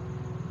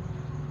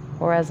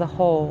 or as a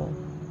whole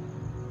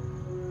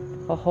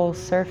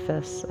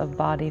surface of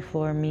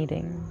body-floor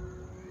meeting.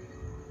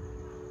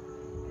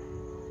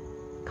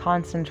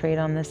 Concentrate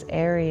on this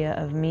area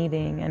of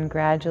meeting and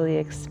gradually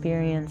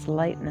experience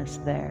lightness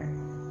there.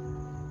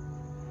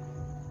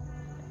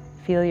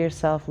 Feel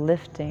yourself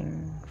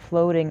lifting,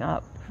 floating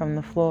up from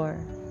the floor.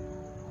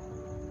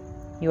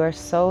 You are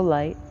so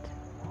light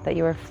that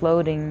you are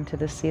floating to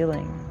the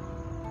ceiling,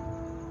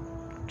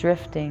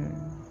 drifting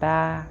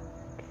back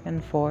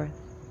and forth.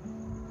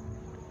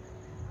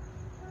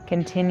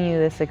 Continue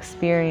this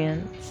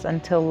experience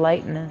until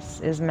lightness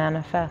is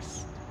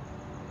manifest.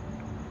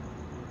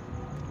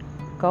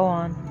 Go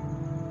on.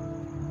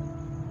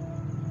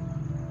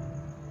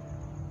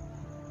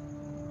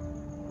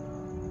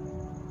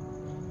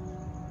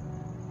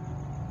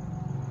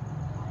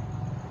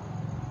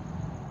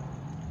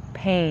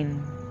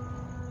 Pain.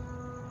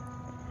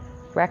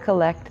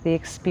 Recollect the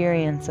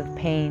experience of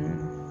pain.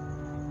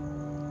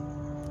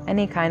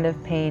 Any kind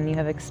of pain you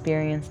have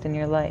experienced in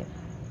your life.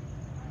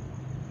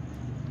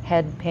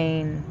 Head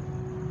pain,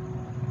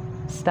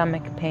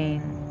 stomach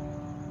pain,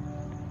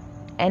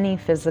 any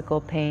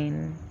physical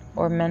pain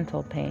or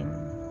mental pain.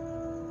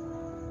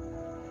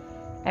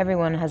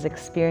 Everyone has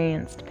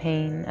experienced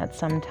pain at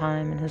some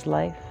time in his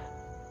life.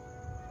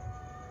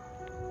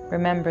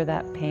 Remember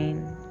that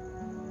pain.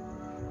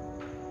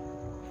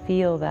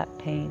 Feel that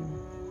pain.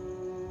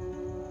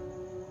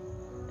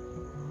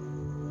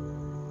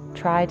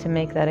 Try to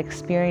make that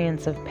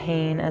experience of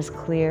pain as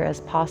clear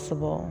as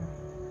possible.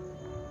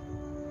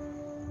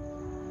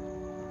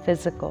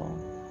 Physical,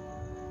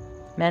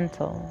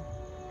 mental,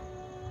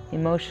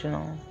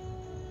 emotional.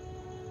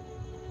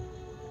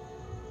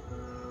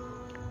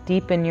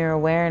 Deepen your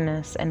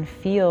awareness and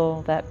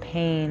feel that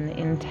pain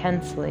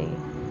intensely,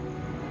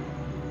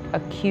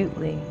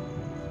 acutely.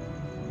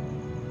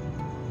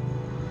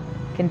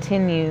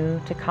 Continue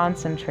to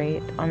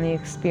concentrate on the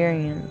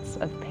experience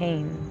of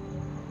pain.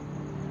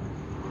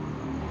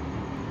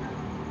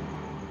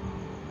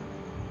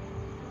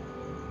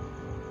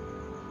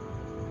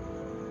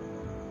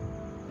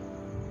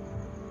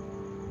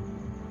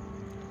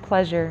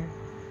 Pleasure.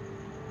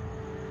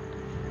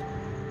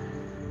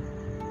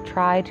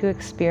 Try to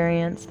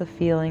experience the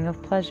feeling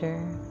of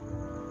pleasure.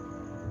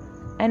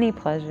 Any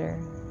pleasure.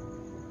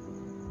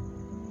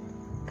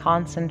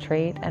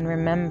 Concentrate and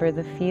remember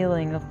the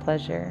feeling of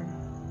pleasure.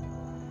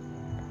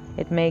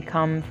 It may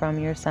come from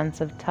your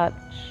sense of touch,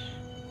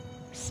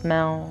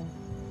 smell,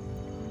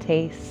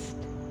 taste,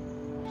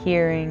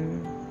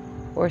 hearing,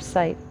 or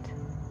sight.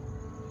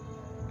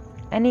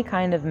 Any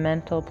kind of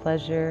mental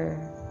pleasure,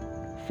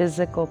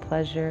 physical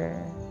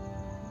pleasure,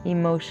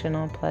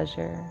 emotional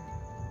pleasure.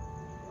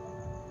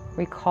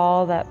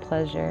 Recall that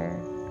pleasure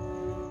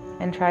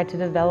and try to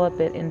develop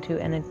it into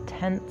an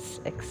intense,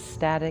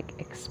 ecstatic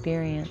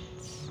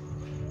experience.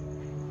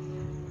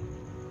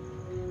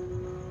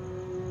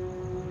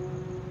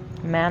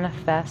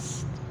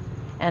 Manifest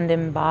and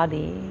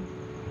embody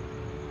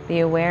the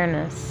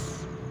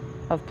awareness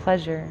of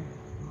pleasure.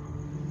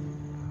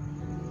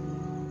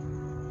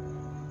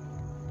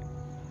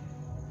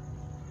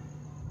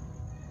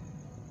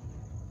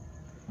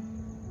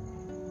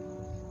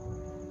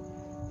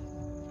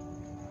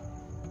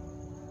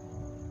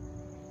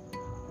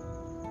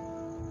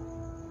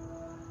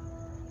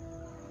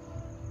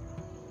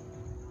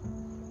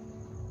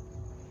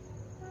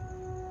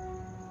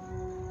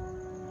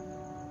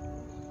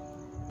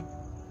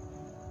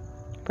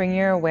 Bring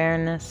your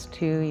awareness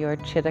to your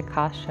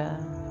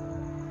Chitakasha,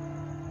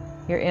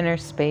 your inner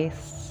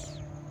space,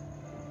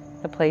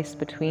 the place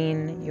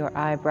between your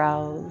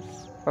eyebrows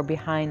or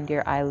behind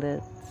your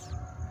eyelids.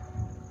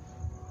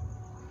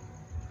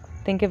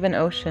 Think of an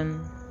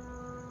ocean.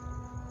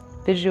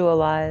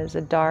 Visualize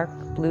a dark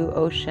blue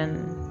ocean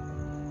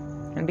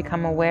and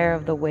become aware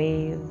of the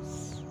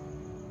waves.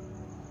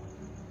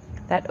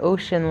 That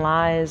ocean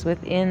lies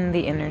within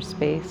the inner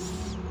space,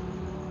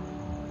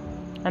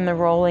 and the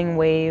rolling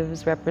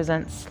waves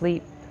represent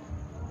sleep,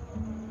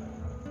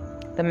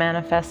 the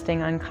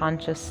manifesting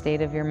unconscious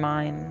state of your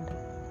mind.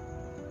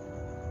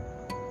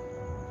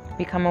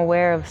 Become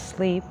aware of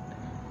sleep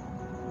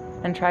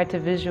and try to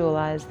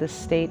visualize this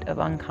state of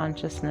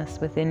unconsciousness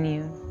within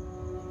you,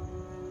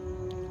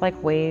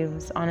 like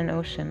waves on an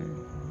ocean.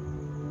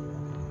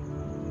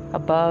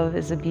 Above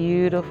is a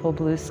beautiful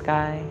blue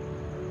sky,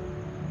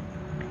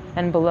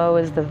 and below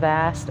is the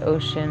vast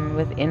ocean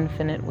with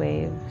infinite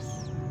waves.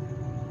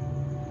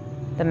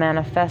 The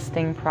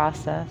manifesting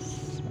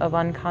process of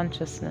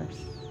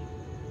unconsciousness.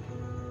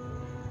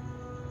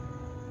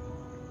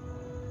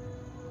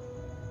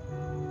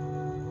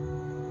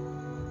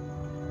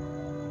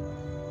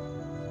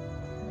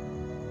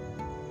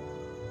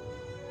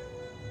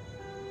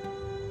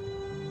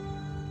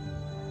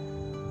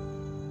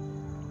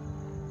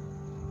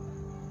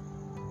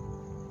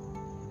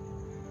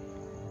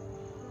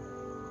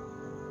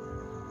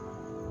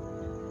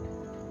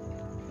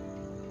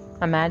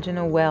 Imagine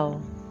a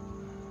well.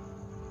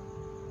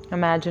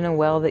 Imagine a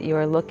well that you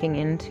are looking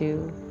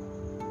into.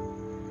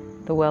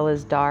 The well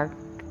is dark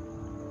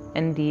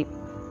and deep,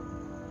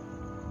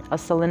 a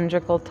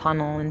cylindrical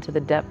tunnel into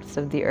the depths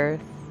of the earth.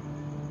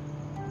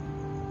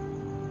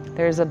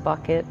 There is a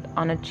bucket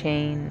on a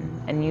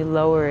chain, and you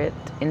lower it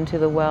into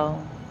the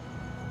well.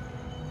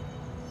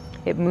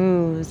 It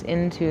moves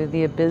into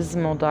the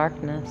abysmal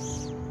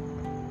darkness.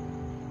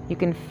 You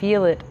can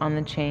feel it on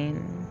the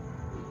chain,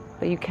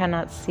 but you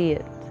cannot see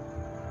it.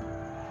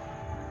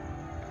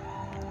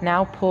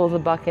 Now pull the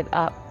bucket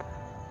up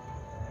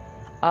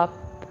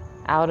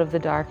out of the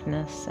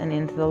darkness and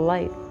into the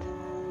light.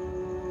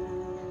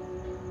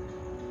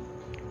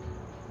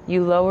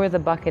 You lower the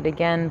bucket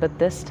again, but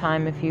this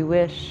time, if you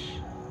wish,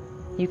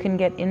 you can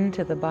get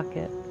into the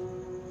bucket.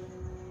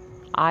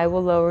 I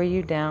will lower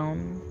you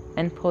down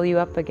and pull you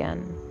up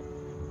again,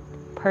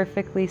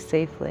 perfectly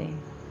safely.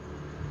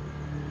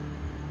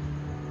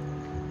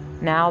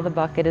 Now the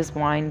bucket is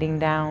winding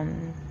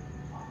down.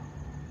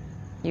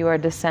 You are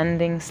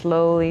descending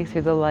slowly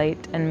through the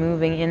light and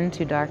moving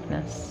into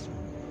darkness.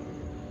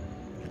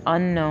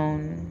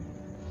 Unknown,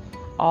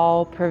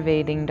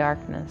 all-pervading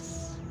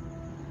darkness.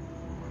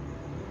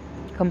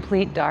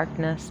 Complete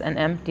darkness and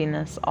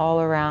emptiness all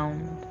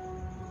around.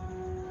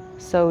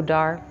 So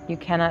dark you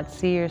cannot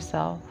see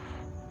yourself,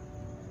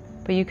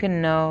 but you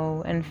can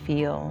know and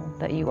feel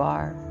that you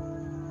are.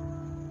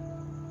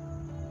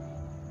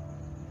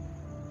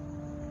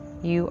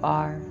 You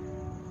are.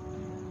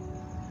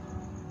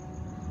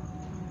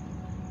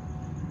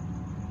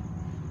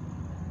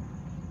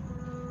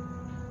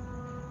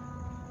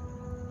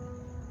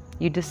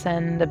 You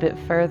descend a bit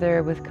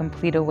further with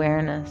complete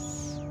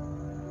awareness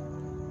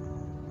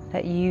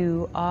that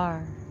you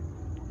are.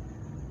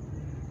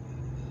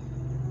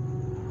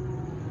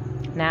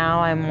 Now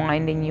I'm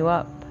winding you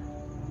up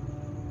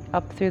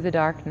through the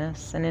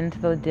darkness and into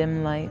the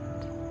dim light.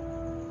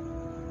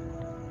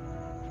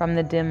 From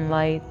the dim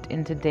light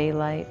into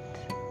daylight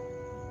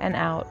and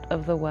out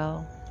of the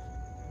well.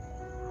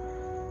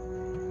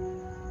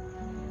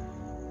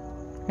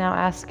 Now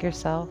ask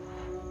yourself,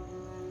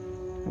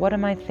 what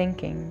am I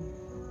thinking?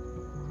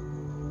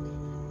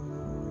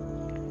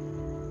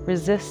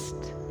 Resist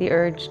the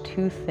urge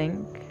to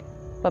think,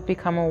 but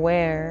become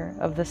aware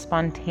of the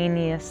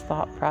spontaneous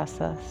thought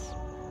process.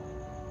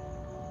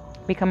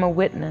 Become a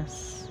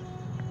witness,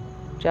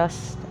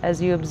 just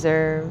as you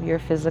observe your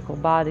physical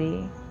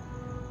body,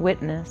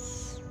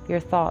 witness your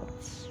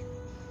thoughts.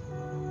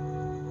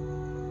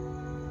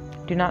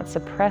 Do not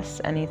suppress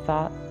any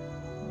thought.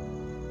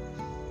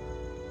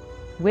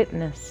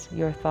 Witness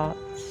your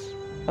thoughts,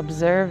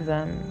 observe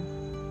them,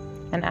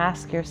 and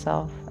ask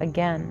yourself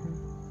again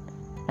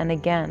and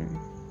again,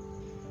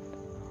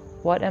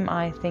 what am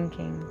I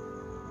thinking?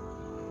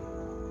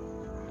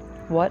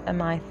 What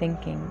am I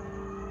thinking?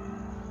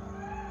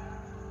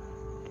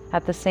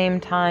 At the same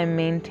time,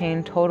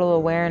 maintain total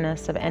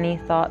awareness of any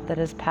thought that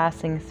is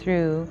passing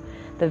through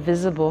the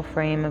visible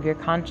frame of your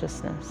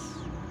consciousness.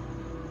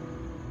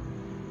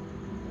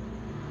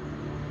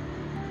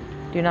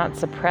 Do not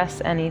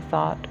suppress any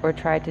thought or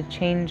try to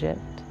change it.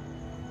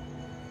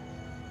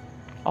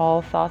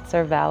 All thoughts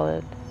are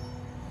valid.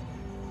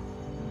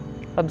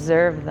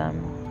 Observe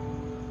them.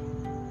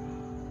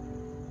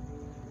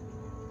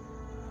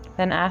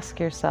 Then ask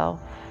yourself,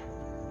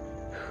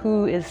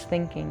 who is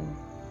thinking?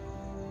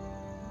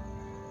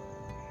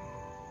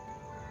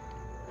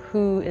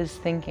 Who is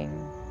thinking?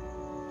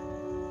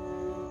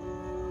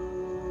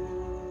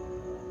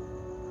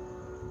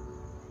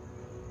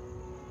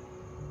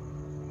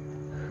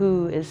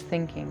 Who is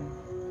thinking?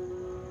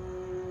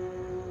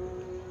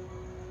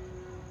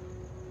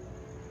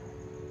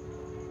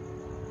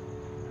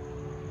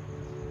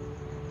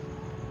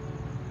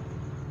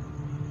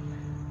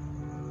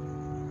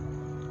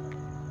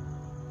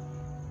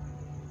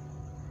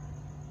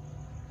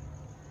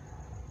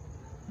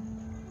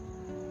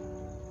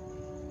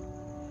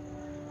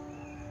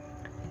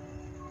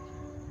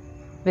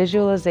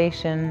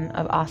 Visualization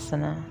of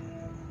asana.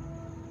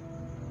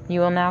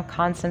 You will now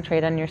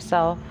concentrate on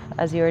yourself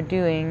as you are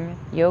doing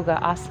yoga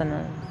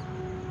asanas,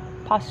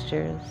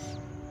 postures.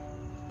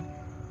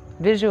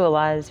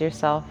 Visualize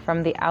yourself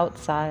from the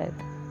outside,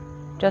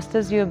 just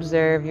as you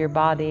observe your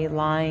body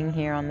lying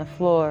here on the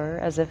floor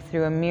as if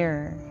through a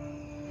mirror.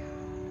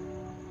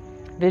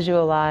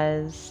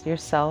 Visualize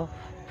yourself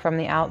from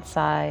the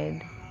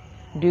outside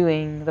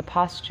doing the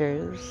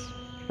postures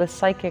with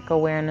psychic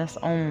awareness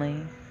only.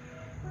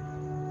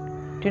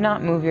 Do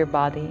not move your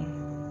body.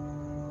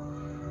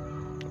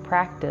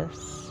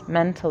 Practice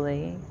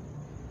mentally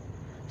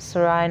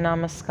Surya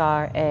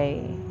Namaskar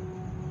A,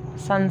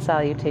 sun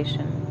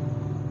salutation.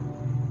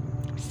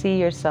 See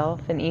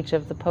yourself in each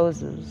of the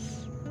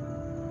poses.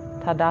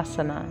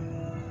 Tadasana,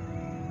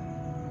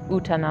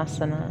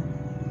 Uttanasana,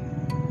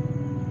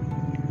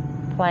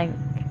 Plank,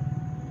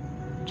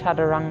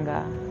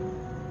 Chaturanga,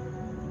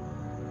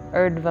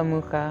 Urdhva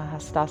Mukha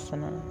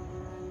Hastasana,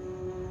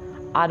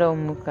 Adho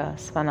Mukha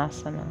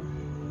Svanasana,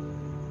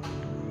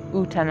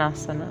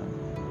 Uttanasana,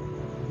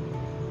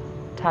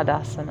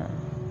 Tadasana.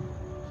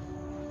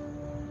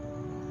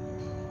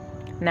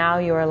 Now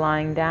you are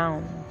lying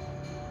down.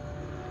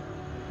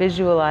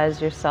 Visualize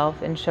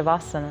yourself in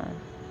Shavasana,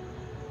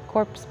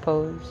 corpse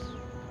pose.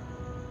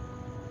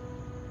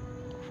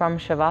 From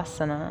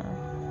Shavasana,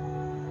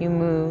 you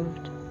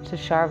moved to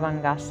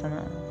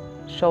Sharvangasana,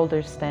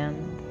 shoulder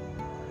stand.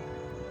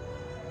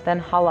 Then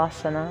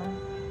Halasana,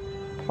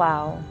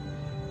 plow.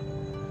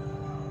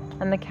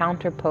 And the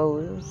counter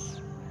pose,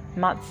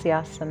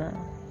 Matsyasana,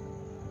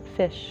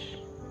 fish.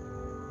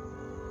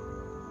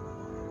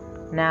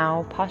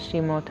 Now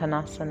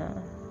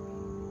Paschimottanasana,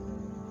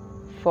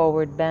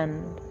 forward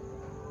bend.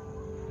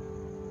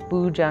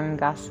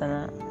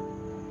 Bhujangasana,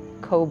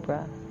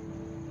 cobra.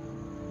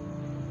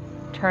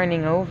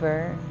 Turning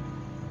over,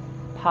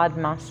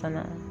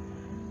 Padmasana,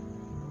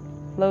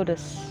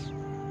 lotus.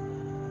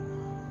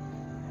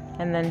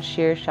 And then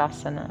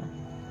Shirshasana,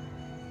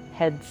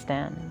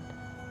 headstand.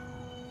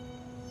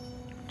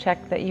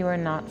 Check that you are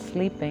not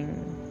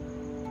sleeping.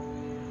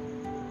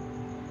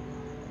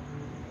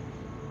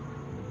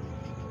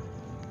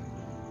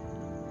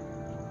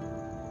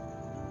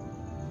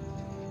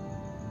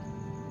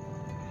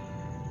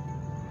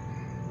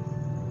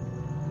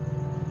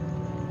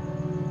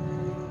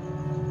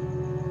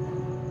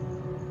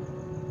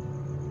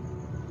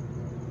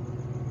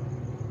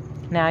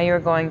 Now you are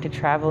going to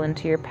travel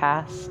into your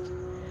past,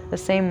 the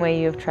same way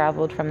you have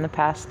traveled from the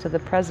past to the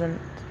present,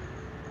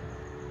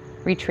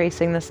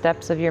 retracing the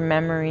steps of your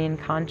memory and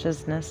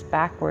consciousness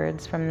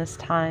backwards from this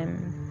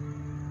time.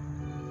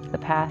 The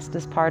past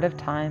is part of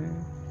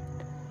time,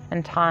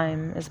 and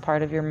time is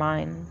part of your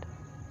mind.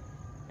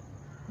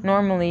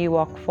 Normally you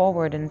walk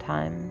forward in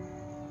time.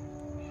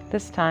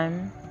 This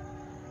time,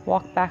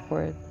 walk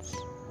backwards.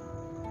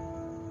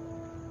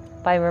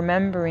 By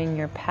remembering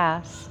your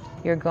past,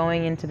 you're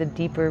going into the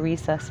deeper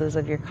recesses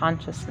of your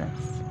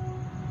consciousness.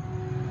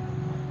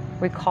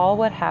 Recall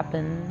what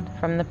happened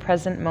from the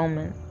present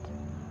moment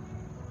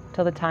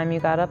till the time you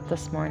got up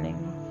this morning.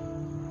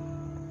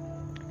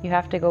 You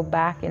have to go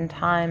back in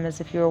time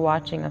as if you were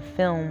watching a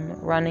film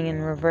running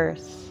in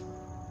reverse,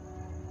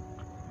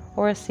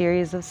 or a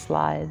series of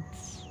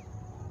slides.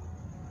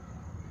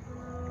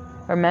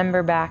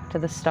 Remember back to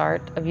the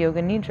start of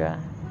Yoga Nidra.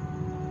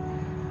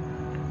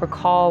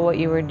 Recall what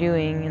you were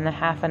doing in the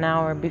half an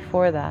hour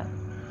before that.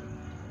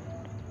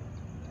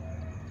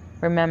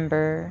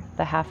 Remember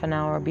the half an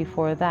hour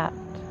before that.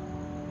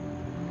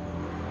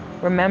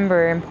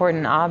 Remember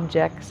important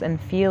objects and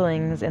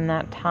feelings in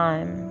that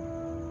time,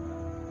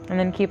 and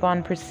then keep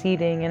on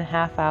proceeding in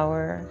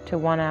half-hour to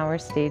 1-hour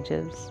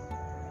stages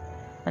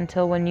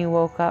until when you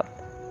woke up.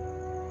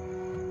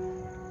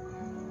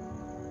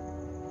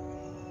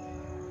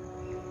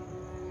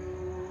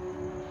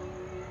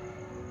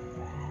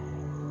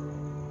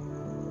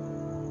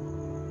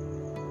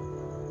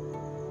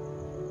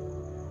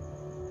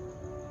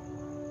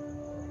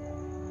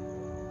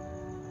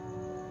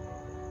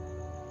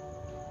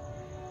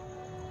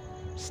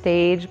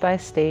 Stage by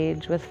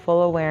stage, with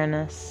full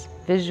awareness,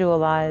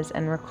 visualize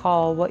and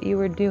recall what you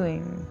were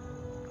doing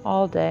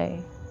all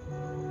day,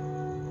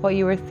 what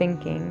you were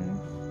thinking,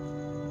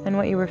 and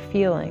what you were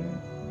feeling.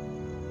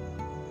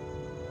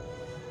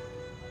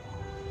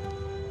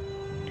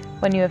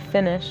 When you have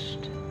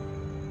finished,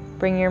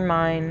 bring your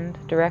mind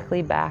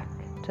directly back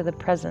to the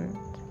present.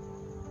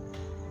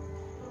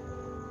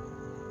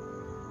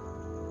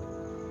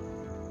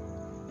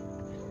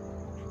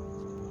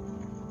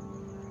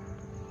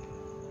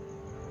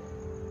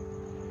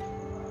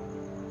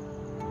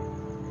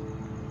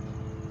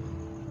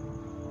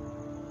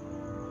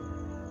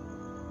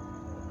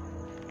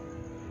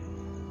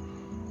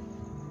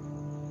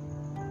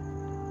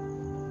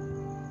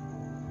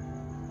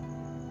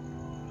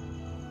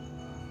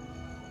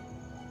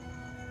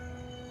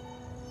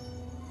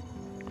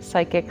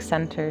 Psychic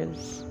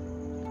centers.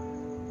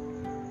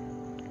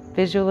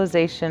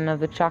 Visualization of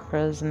the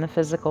chakras in the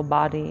physical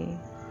body,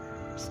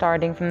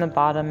 starting from the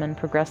bottom and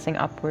progressing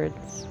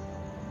upwards.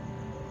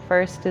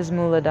 First is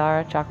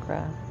Muladhara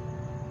chakra,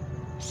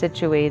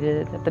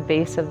 situated at the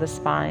base of the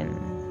spine.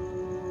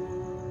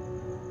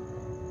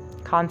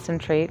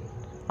 Concentrate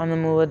on the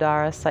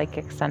Muladhara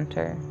psychic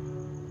center.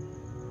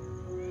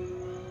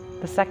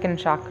 The second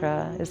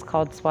chakra is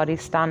called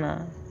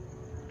Swadhisthana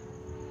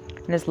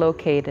and is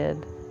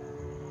located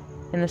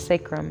in the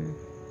sacrum,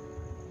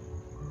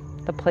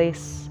 the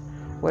place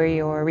where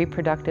your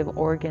reproductive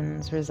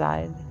organs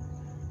reside.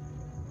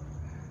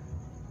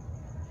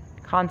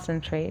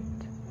 Concentrate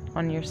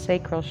on your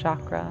sacral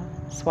chakra,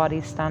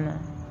 Swadhisthana.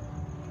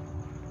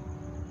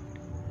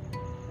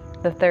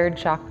 The third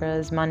chakra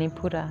is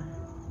Manipura,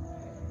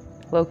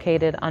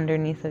 located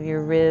underneath of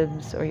your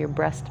ribs or your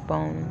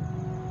breastbone,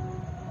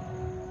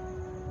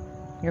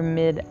 your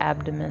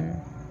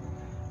mid-abdomen.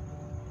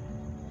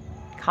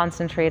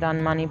 Concentrate on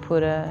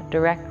Manipura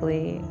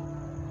directly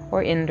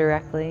or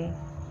indirectly,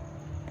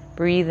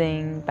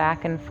 breathing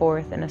back and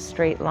forth in a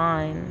straight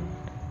line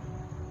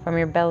from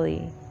your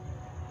belly.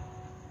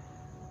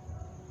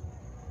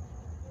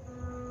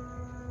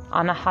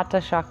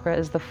 Anahata chakra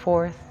is the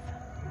fourth,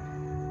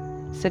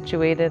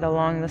 situated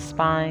along the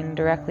spine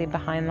directly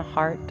behind the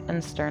heart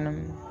and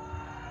sternum.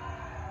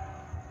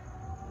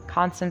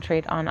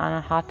 Concentrate on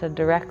Anahata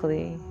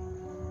directly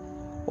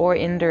or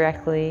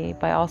indirectly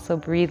by also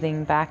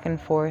breathing back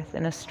and forth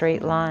in a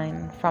straight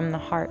line from the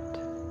heart.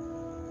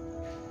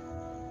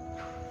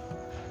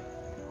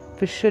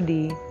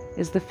 Vishuddhi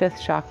is the fifth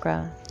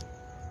chakra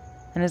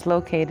and is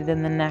located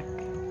in the neck.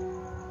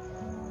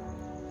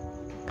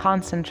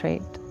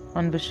 Concentrate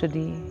on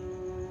Vishuddhi.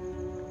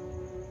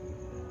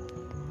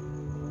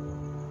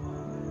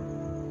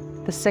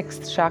 The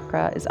sixth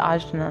chakra is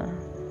Ajna,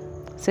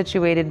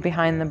 situated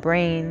behind the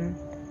brain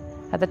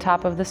at the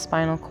top of the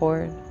spinal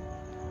cord,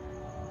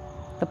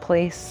 the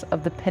place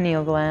of the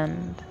pineal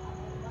gland,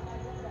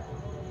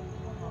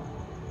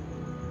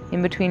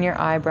 in between your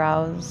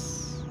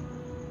eyebrows,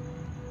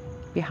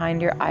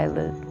 behind your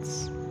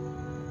eyelids.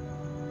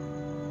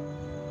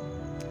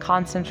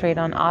 Concentrate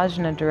on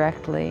Ajna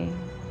directly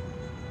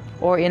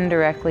or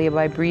indirectly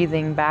by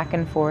breathing back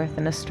and forth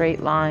in a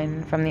straight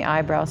line from the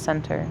eyebrow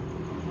center.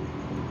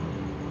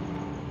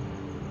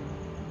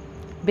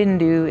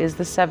 Bindu is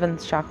the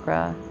seventh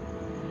chakra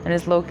and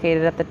is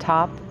located at the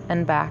top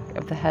and back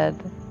of the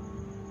head.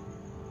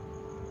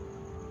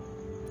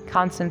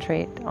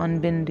 Concentrate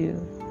on Bindu.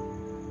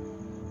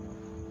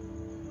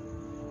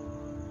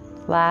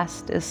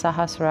 Last is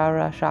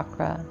Sahasrara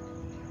chakra,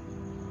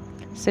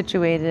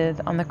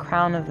 situated on the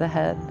crown of the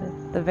head,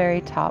 the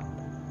very top.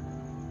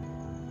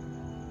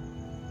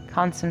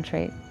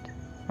 Concentrate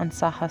on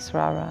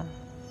Sahasrara.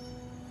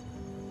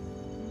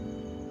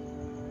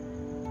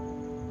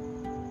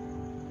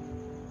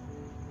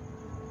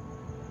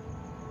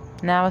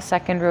 Now a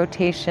second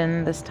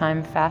rotation, this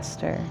time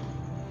faster.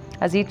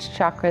 As each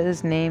chakra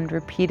is named,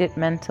 repeat it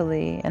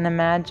mentally and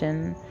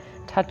imagine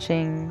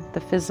touching the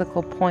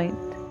physical point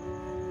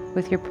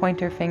with your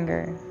pointer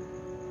finger.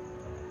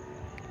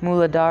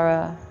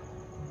 Muladhara,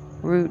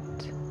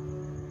 root.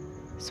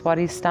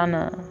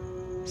 Swadhisthana,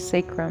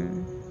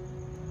 sacrum.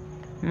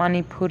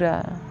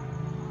 Manipura,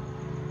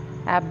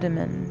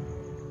 abdomen.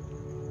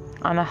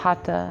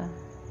 Anahata,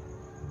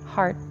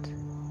 heart.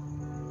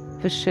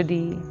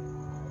 Vishuddhi,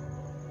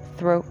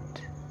 throat.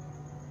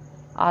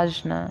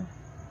 Ajna,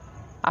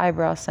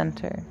 eyebrow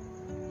center.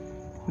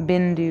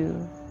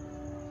 Bindu,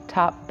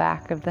 top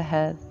back of the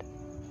head.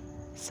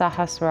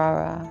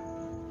 Sahasrara,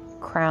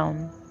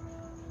 crown.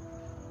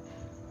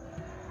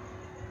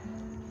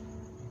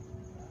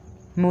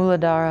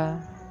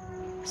 Muladhara,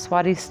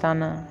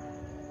 Swadhisthana,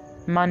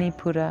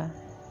 Manipura,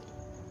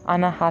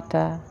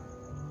 Anahata,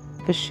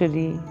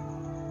 Vishuddhi,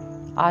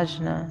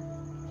 Ajna,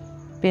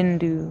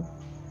 Bindu,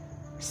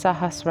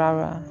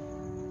 Sahasrara.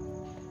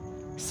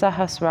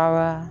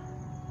 Sahasrara,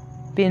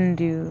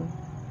 Bindu,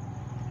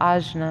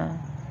 Ajna,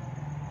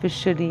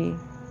 Vishuddhi,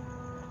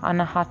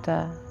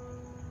 Anahata,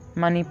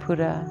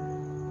 Manipura,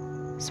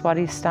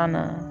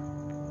 Swadhisthana,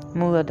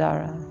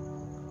 Muladhara.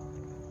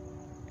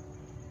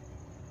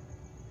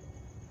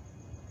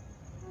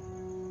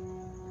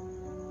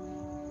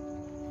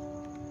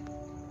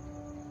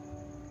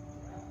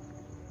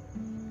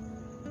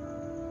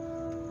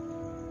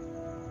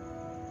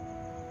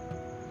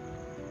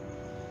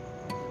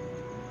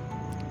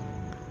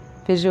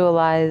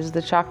 Visualize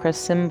the chakra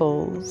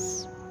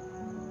symbols.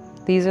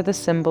 These are the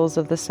symbols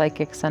of the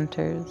psychic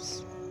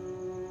centers.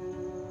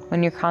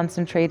 When your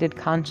concentrated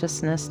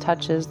consciousness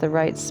touches the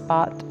right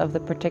spot of the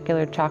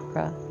particular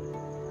chakra,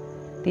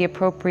 the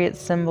appropriate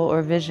symbol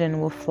or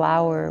vision will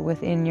flower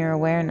within your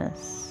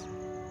awareness.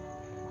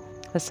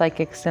 The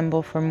psychic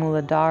symbol for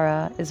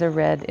Muladhara is a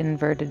red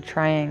inverted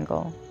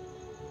triangle.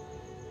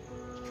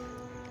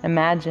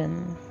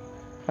 Imagine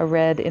a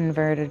red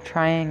inverted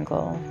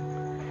triangle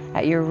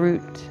at your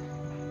root.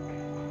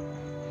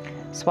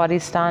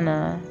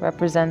 Swadhisthana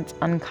represents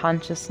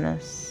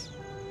unconsciousness.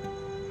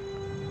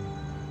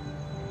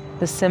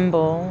 The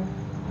symbol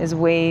is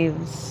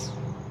waves.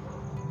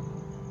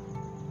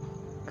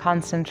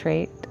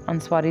 Concentrate on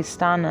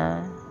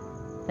Swadhisthana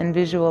and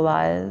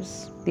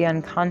visualize the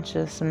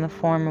unconscious in the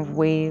form of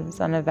waves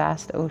on a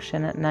vast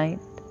ocean at night.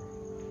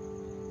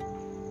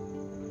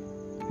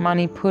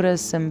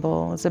 Manipura's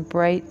symbol is a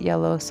bright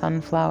yellow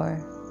sunflower.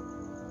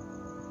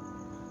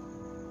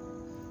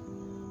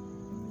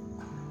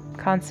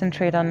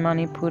 Concentrate on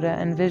Manipura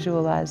and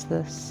visualize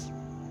this.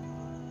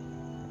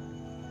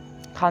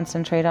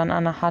 Concentrate on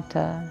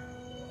Anahata.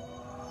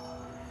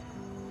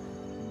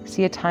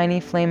 See a tiny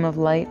flame of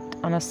light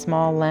on a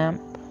small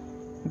lamp,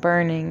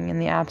 burning in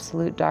the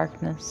absolute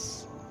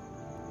darkness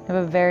of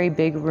a very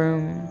big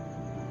room.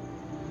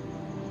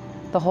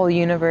 The whole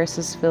universe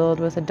is filled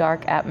with a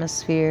dark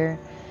atmosphere,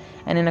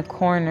 and in a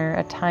corner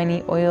a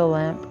tiny oil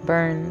lamp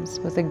burns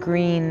with a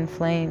green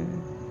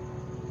flame.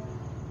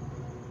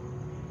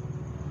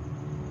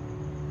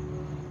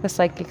 The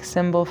psychic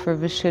symbol for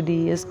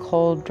Vishuddhi is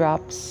cold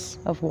drops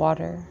of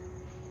water.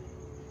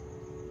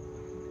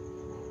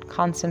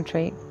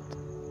 Concentrate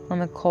on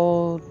the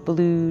cold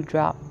blue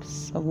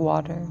drops of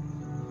water.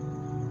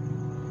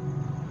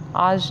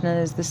 Ajna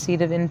is the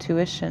seat of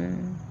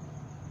intuition.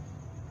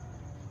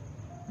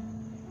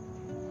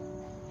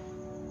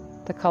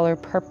 The color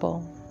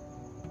purple.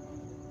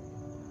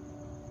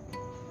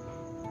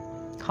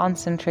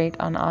 Concentrate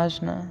on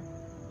Ajna.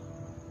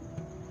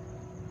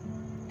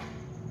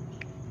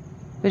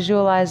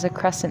 Visualize a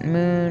crescent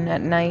moon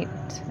at night,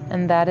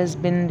 and that is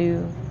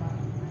Bindu.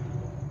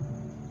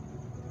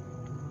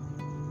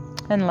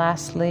 And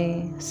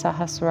lastly,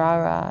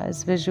 Sahasrara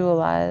is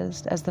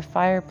visualized as the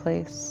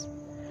fireplace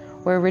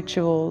where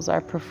rituals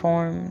are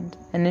performed,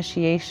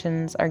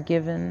 initiations are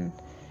given,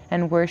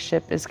 and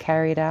worship is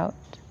carried out.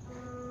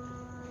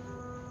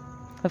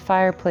 The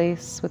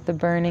fireplace with the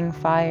burning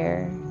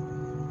fire,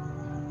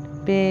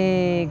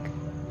 big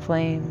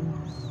flames.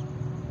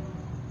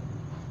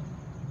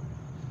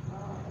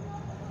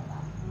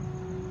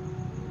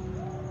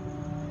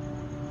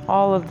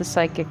 All of the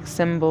psychic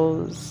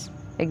symbols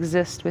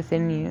exist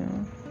within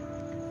you,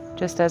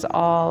 just as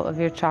all of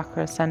your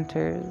chakra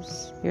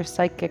centers, your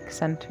psychic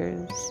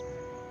centers,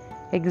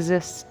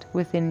 exist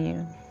within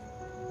you.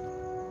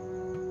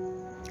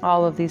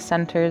 All of these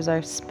centers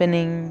are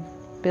spinning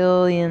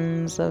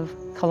billions of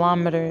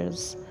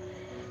kilometers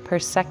per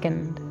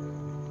second,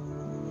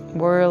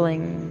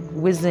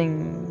 whirling,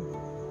 whizzing,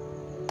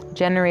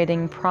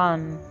 generating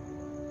pran,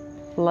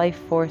 life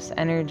force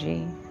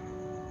energy.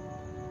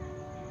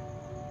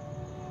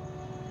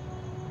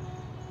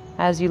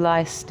 As you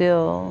lie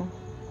still,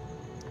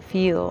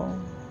 feel,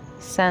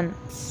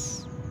 sense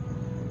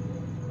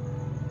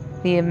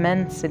the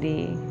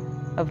immensity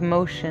of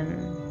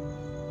motion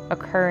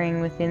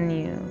occurring within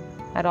you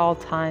at all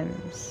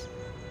times.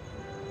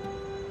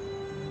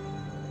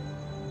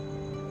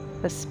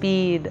 The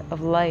speed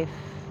of life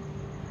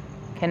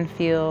can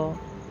feel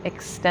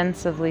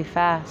extensively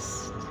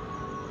fast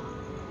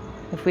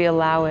if we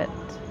allow it.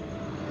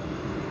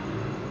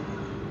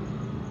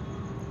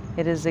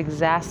 It is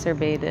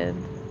exacerbated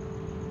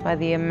by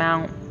the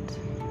amount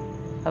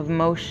of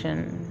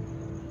motion,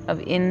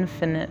 of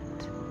infinite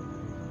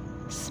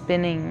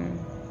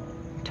spinning,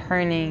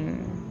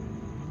 turning,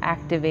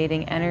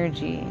 activating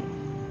energy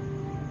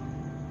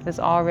is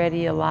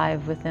already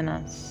alive within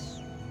us.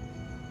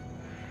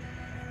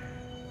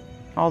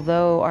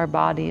 Although our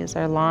bodies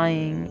are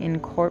lying in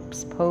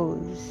corpse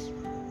pose,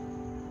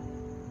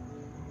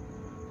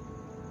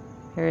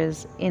 there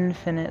is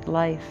infinite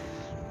life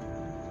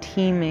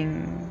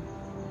teeming,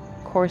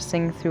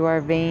 coursing through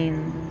our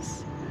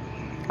veins,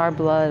 our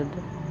blood,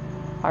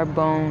 our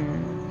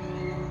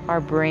bone, our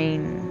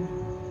brain,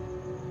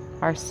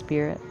 our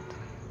spirit.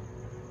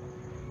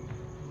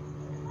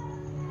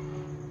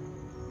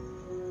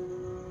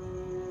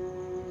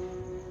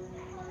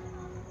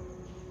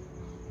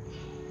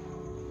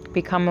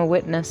 Become a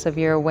witness of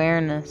your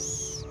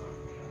awareness,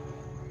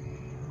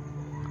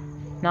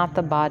 not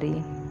the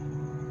body,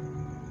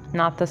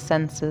 not the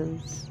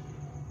senses,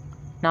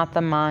 not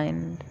the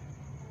mind,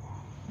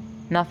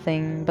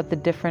 nothing but the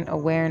different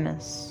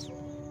awareness.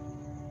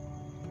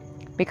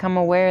 Become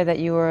aware that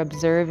you are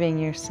observing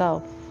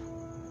yourself.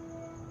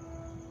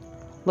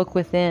 Look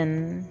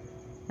within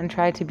and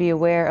try to be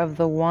aware of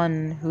the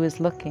one who is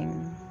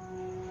looking.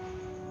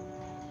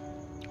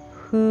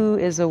 Who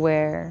is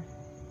aware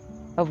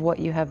of what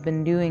you have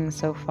been doing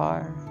so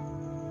far?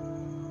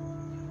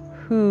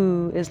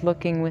 Who is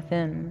looking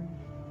within?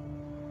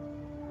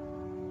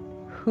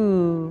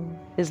 Who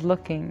is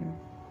looking?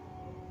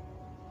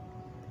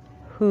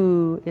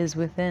 Who is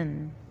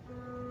within?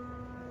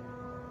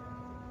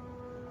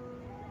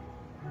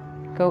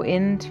 Go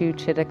into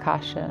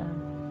Chitakasha,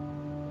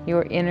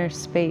 your inner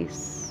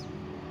space.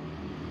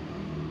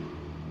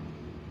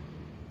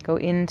 Go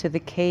into the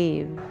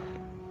cave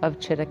of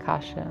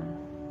Chitakasha.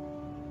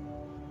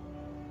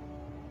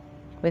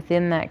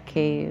 Within that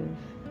cave,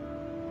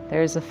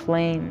 there is a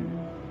flame.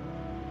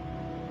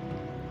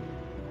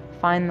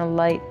 Find the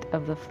light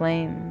of the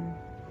flame.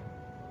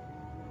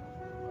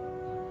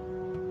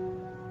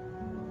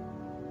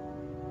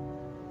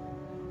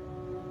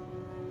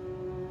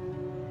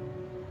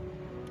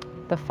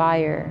 The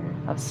fire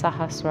of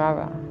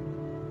Sahasrara.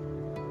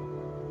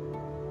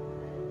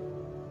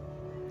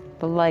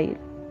 The light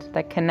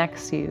that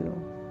connects you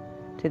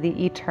to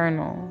the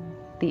eternal,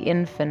 the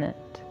infinite,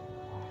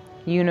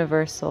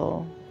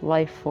 universal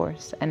life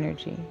force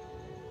energy.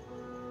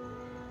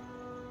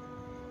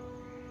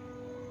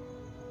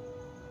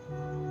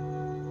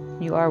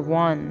 You are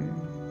one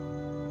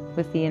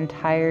with the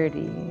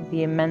entirety,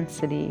 the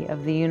immensity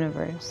of the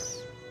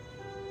universe,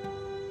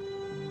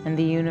 and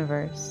the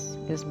universe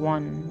is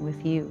one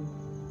with you.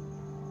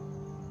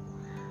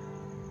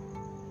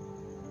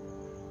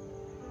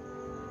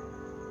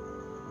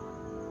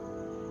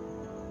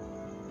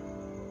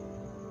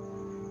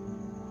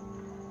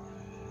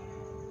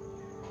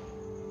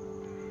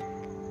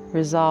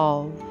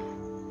 Resolve,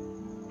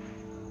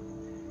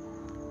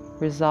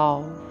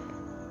 resolve,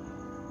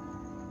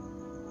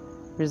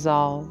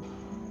 resolve.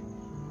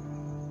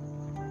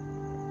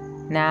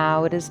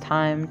 Now it is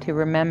time to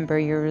remember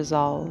your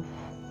resolve,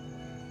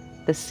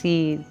 the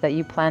seed that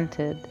you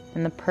planted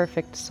in the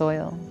perfect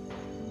soil.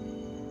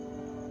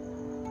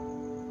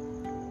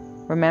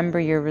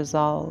 Remember your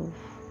resolve,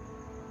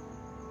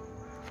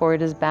 for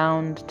it is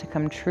bound to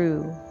come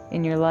true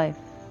in your life.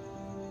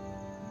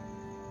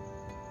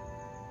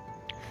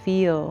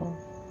 Feel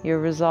your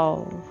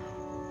resolve.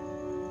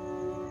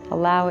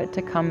 Allow it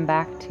to come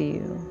back to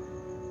you.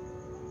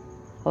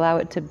 Allow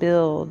it to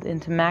build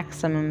into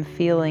maximum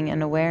feeling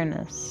and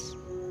awareness,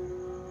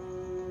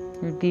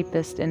 your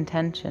deepest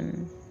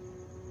intention.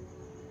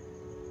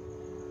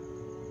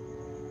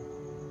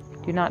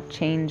 Do not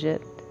change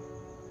it.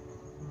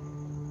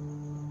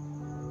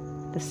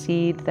 The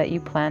seed that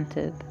you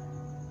planted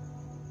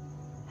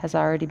has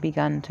already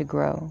begun to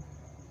grow.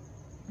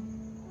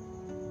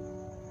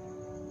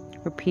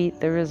 Repeat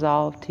the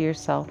resolve to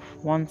yourself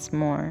once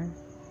more,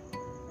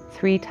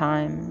 3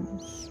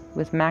 times,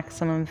 with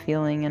maximum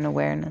feeling and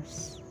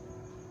awareness.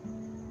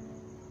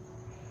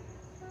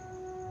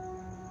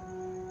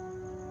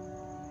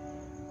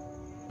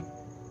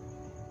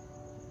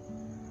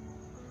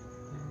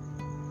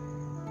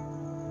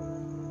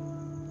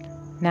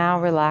 Now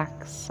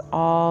relax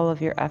all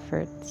of your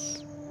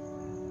efforts.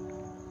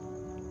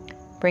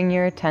 Bring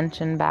your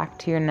attention back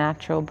to your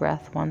natural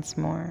breath once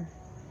more.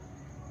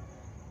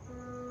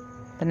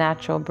 The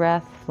natural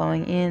breath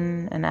flowing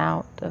in and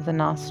out of the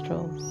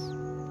nostrils.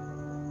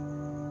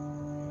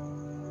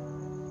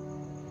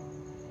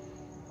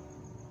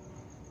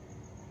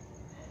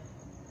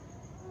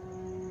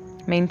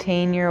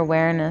 Maintain your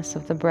awareness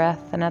of the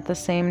breath and at the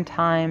same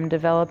time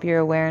develop your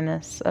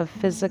awareness of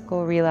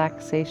physical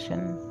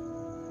relaxation.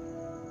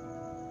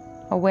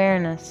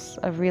 Awareness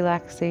of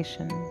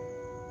relaxation.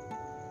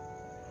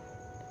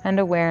 And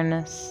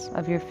awareness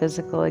of your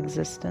physical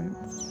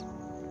existence.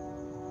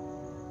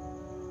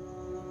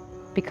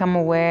 Become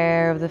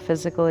aware of the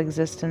physical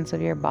existence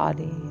of your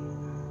body.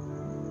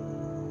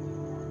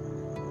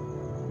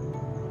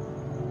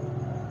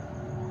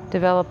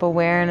 Develop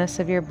awareness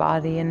of your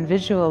body and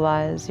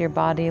visualize your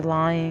body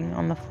lying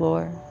on the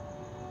floor.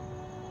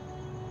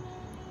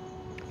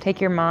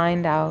 Take your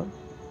mind out.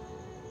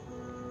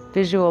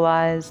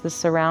 Visualize the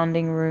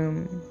surrounding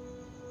room.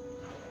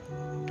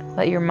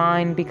 Let your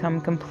mind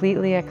become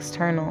completely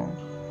external.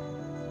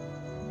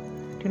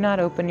 Do not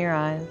open your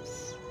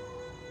eyes.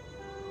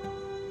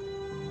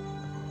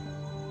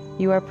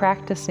 You are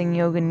practicing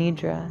Yoga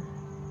Nidra.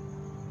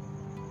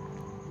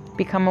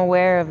 Become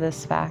aware of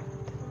this fact.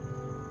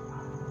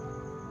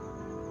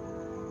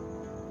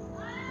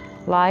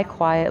 Lie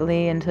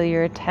quietly until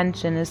your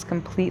attention is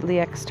completely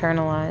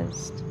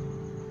externalized,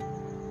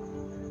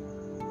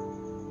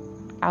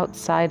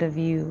 outside of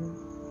you.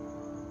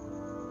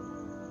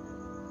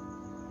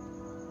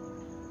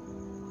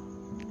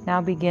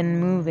 Now begin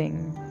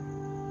moving.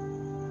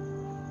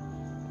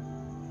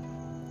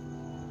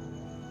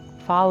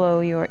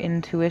 Follow your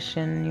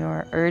intuition,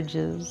 your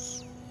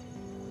urges.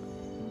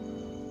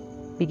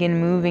 Begin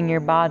moving your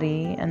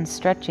body and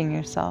stretching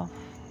yourself.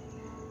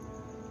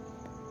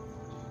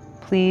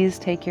 Please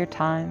take your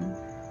time.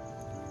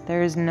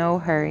 There is no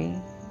hurry.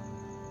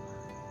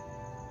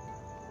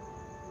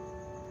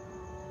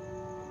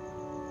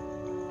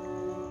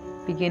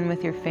 Begin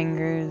with your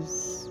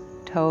fingers,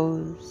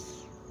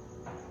 toes,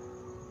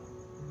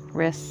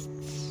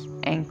 wrists,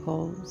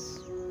 ankles,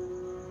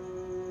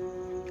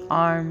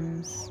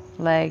 arms,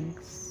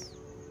 legs.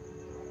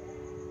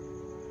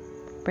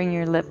 Bring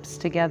your lips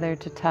together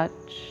to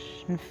touch.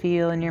 and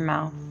feel in your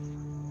mouth.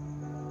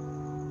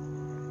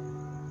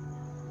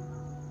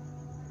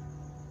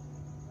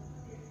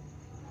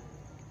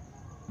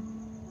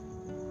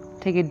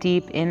 Take a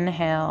deep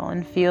inhale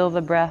and feel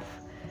the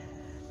breath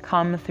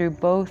come through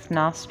both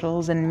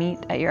nostrils and meet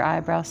at your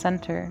eyebrow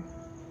center.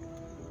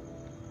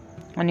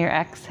 On your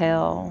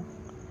exhale,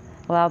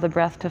 allow the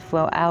breath to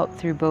flow out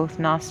through both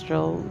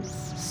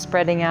nostrils,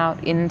 spreading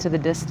out into the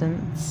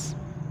distance.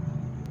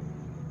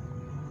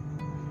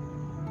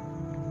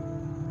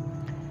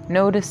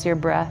 Notice your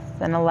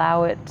breath and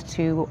allow it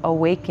to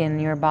awaken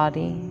your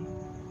body.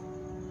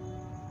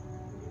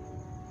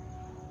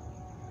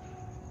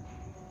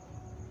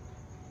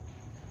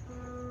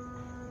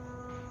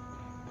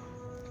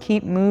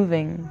 Keep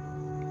moving.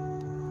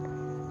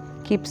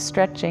 Keep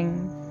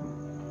stretching.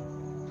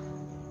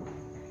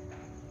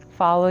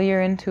 Follow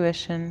your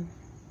intuition.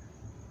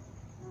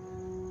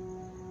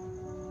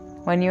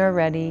 When you are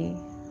ready,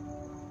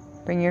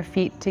 bring your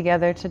feet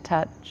together to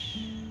touch.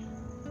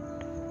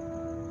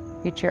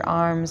 Reach your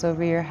arms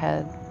over your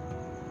head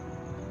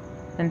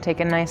and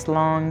take a nice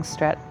long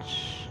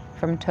stretch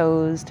from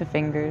toes to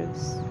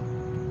fingers.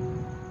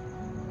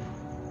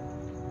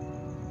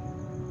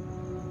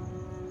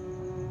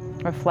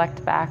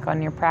 Reflect back on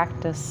your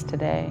practice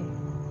today.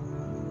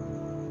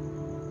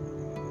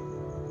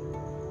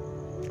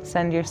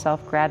 Send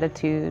yourself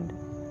gratitude,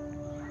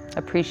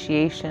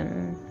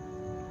 appreciation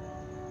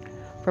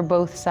for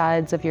both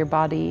sides of your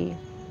body,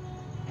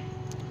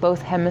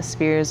 both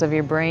hemispheres of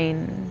your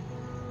brain,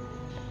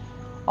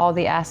 all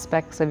the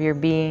aspects of your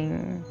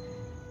being,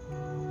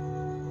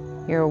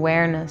 your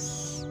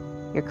awareness,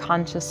 your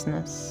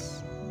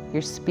consciousness,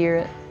 your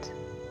spirit,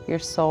 your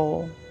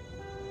soul,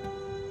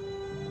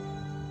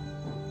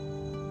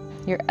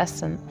 your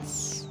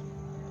essence,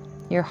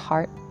 your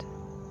heart.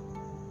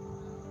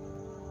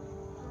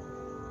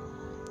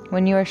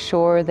 When you are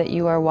sure that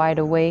you are wide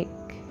awake,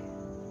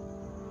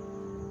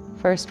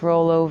 first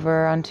roll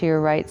over onto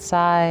your right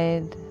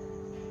side.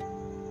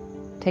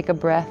 Take a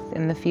breath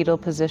in the fetal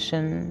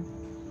position.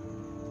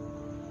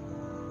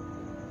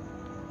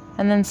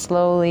 And then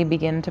slowly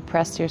begin to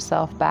press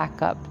yourself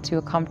back up to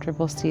a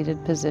comfortable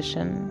seated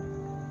position.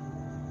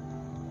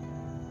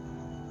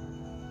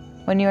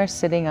 When you are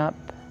sitting up,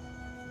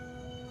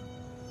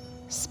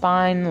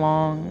 spine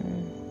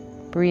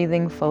long,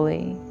 breathing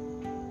fully,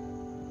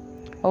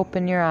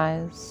 open your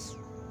eyes.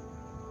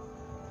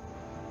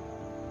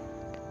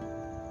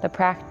 The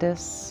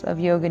practice of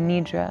Yoga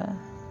Nidra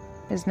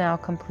is now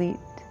complete.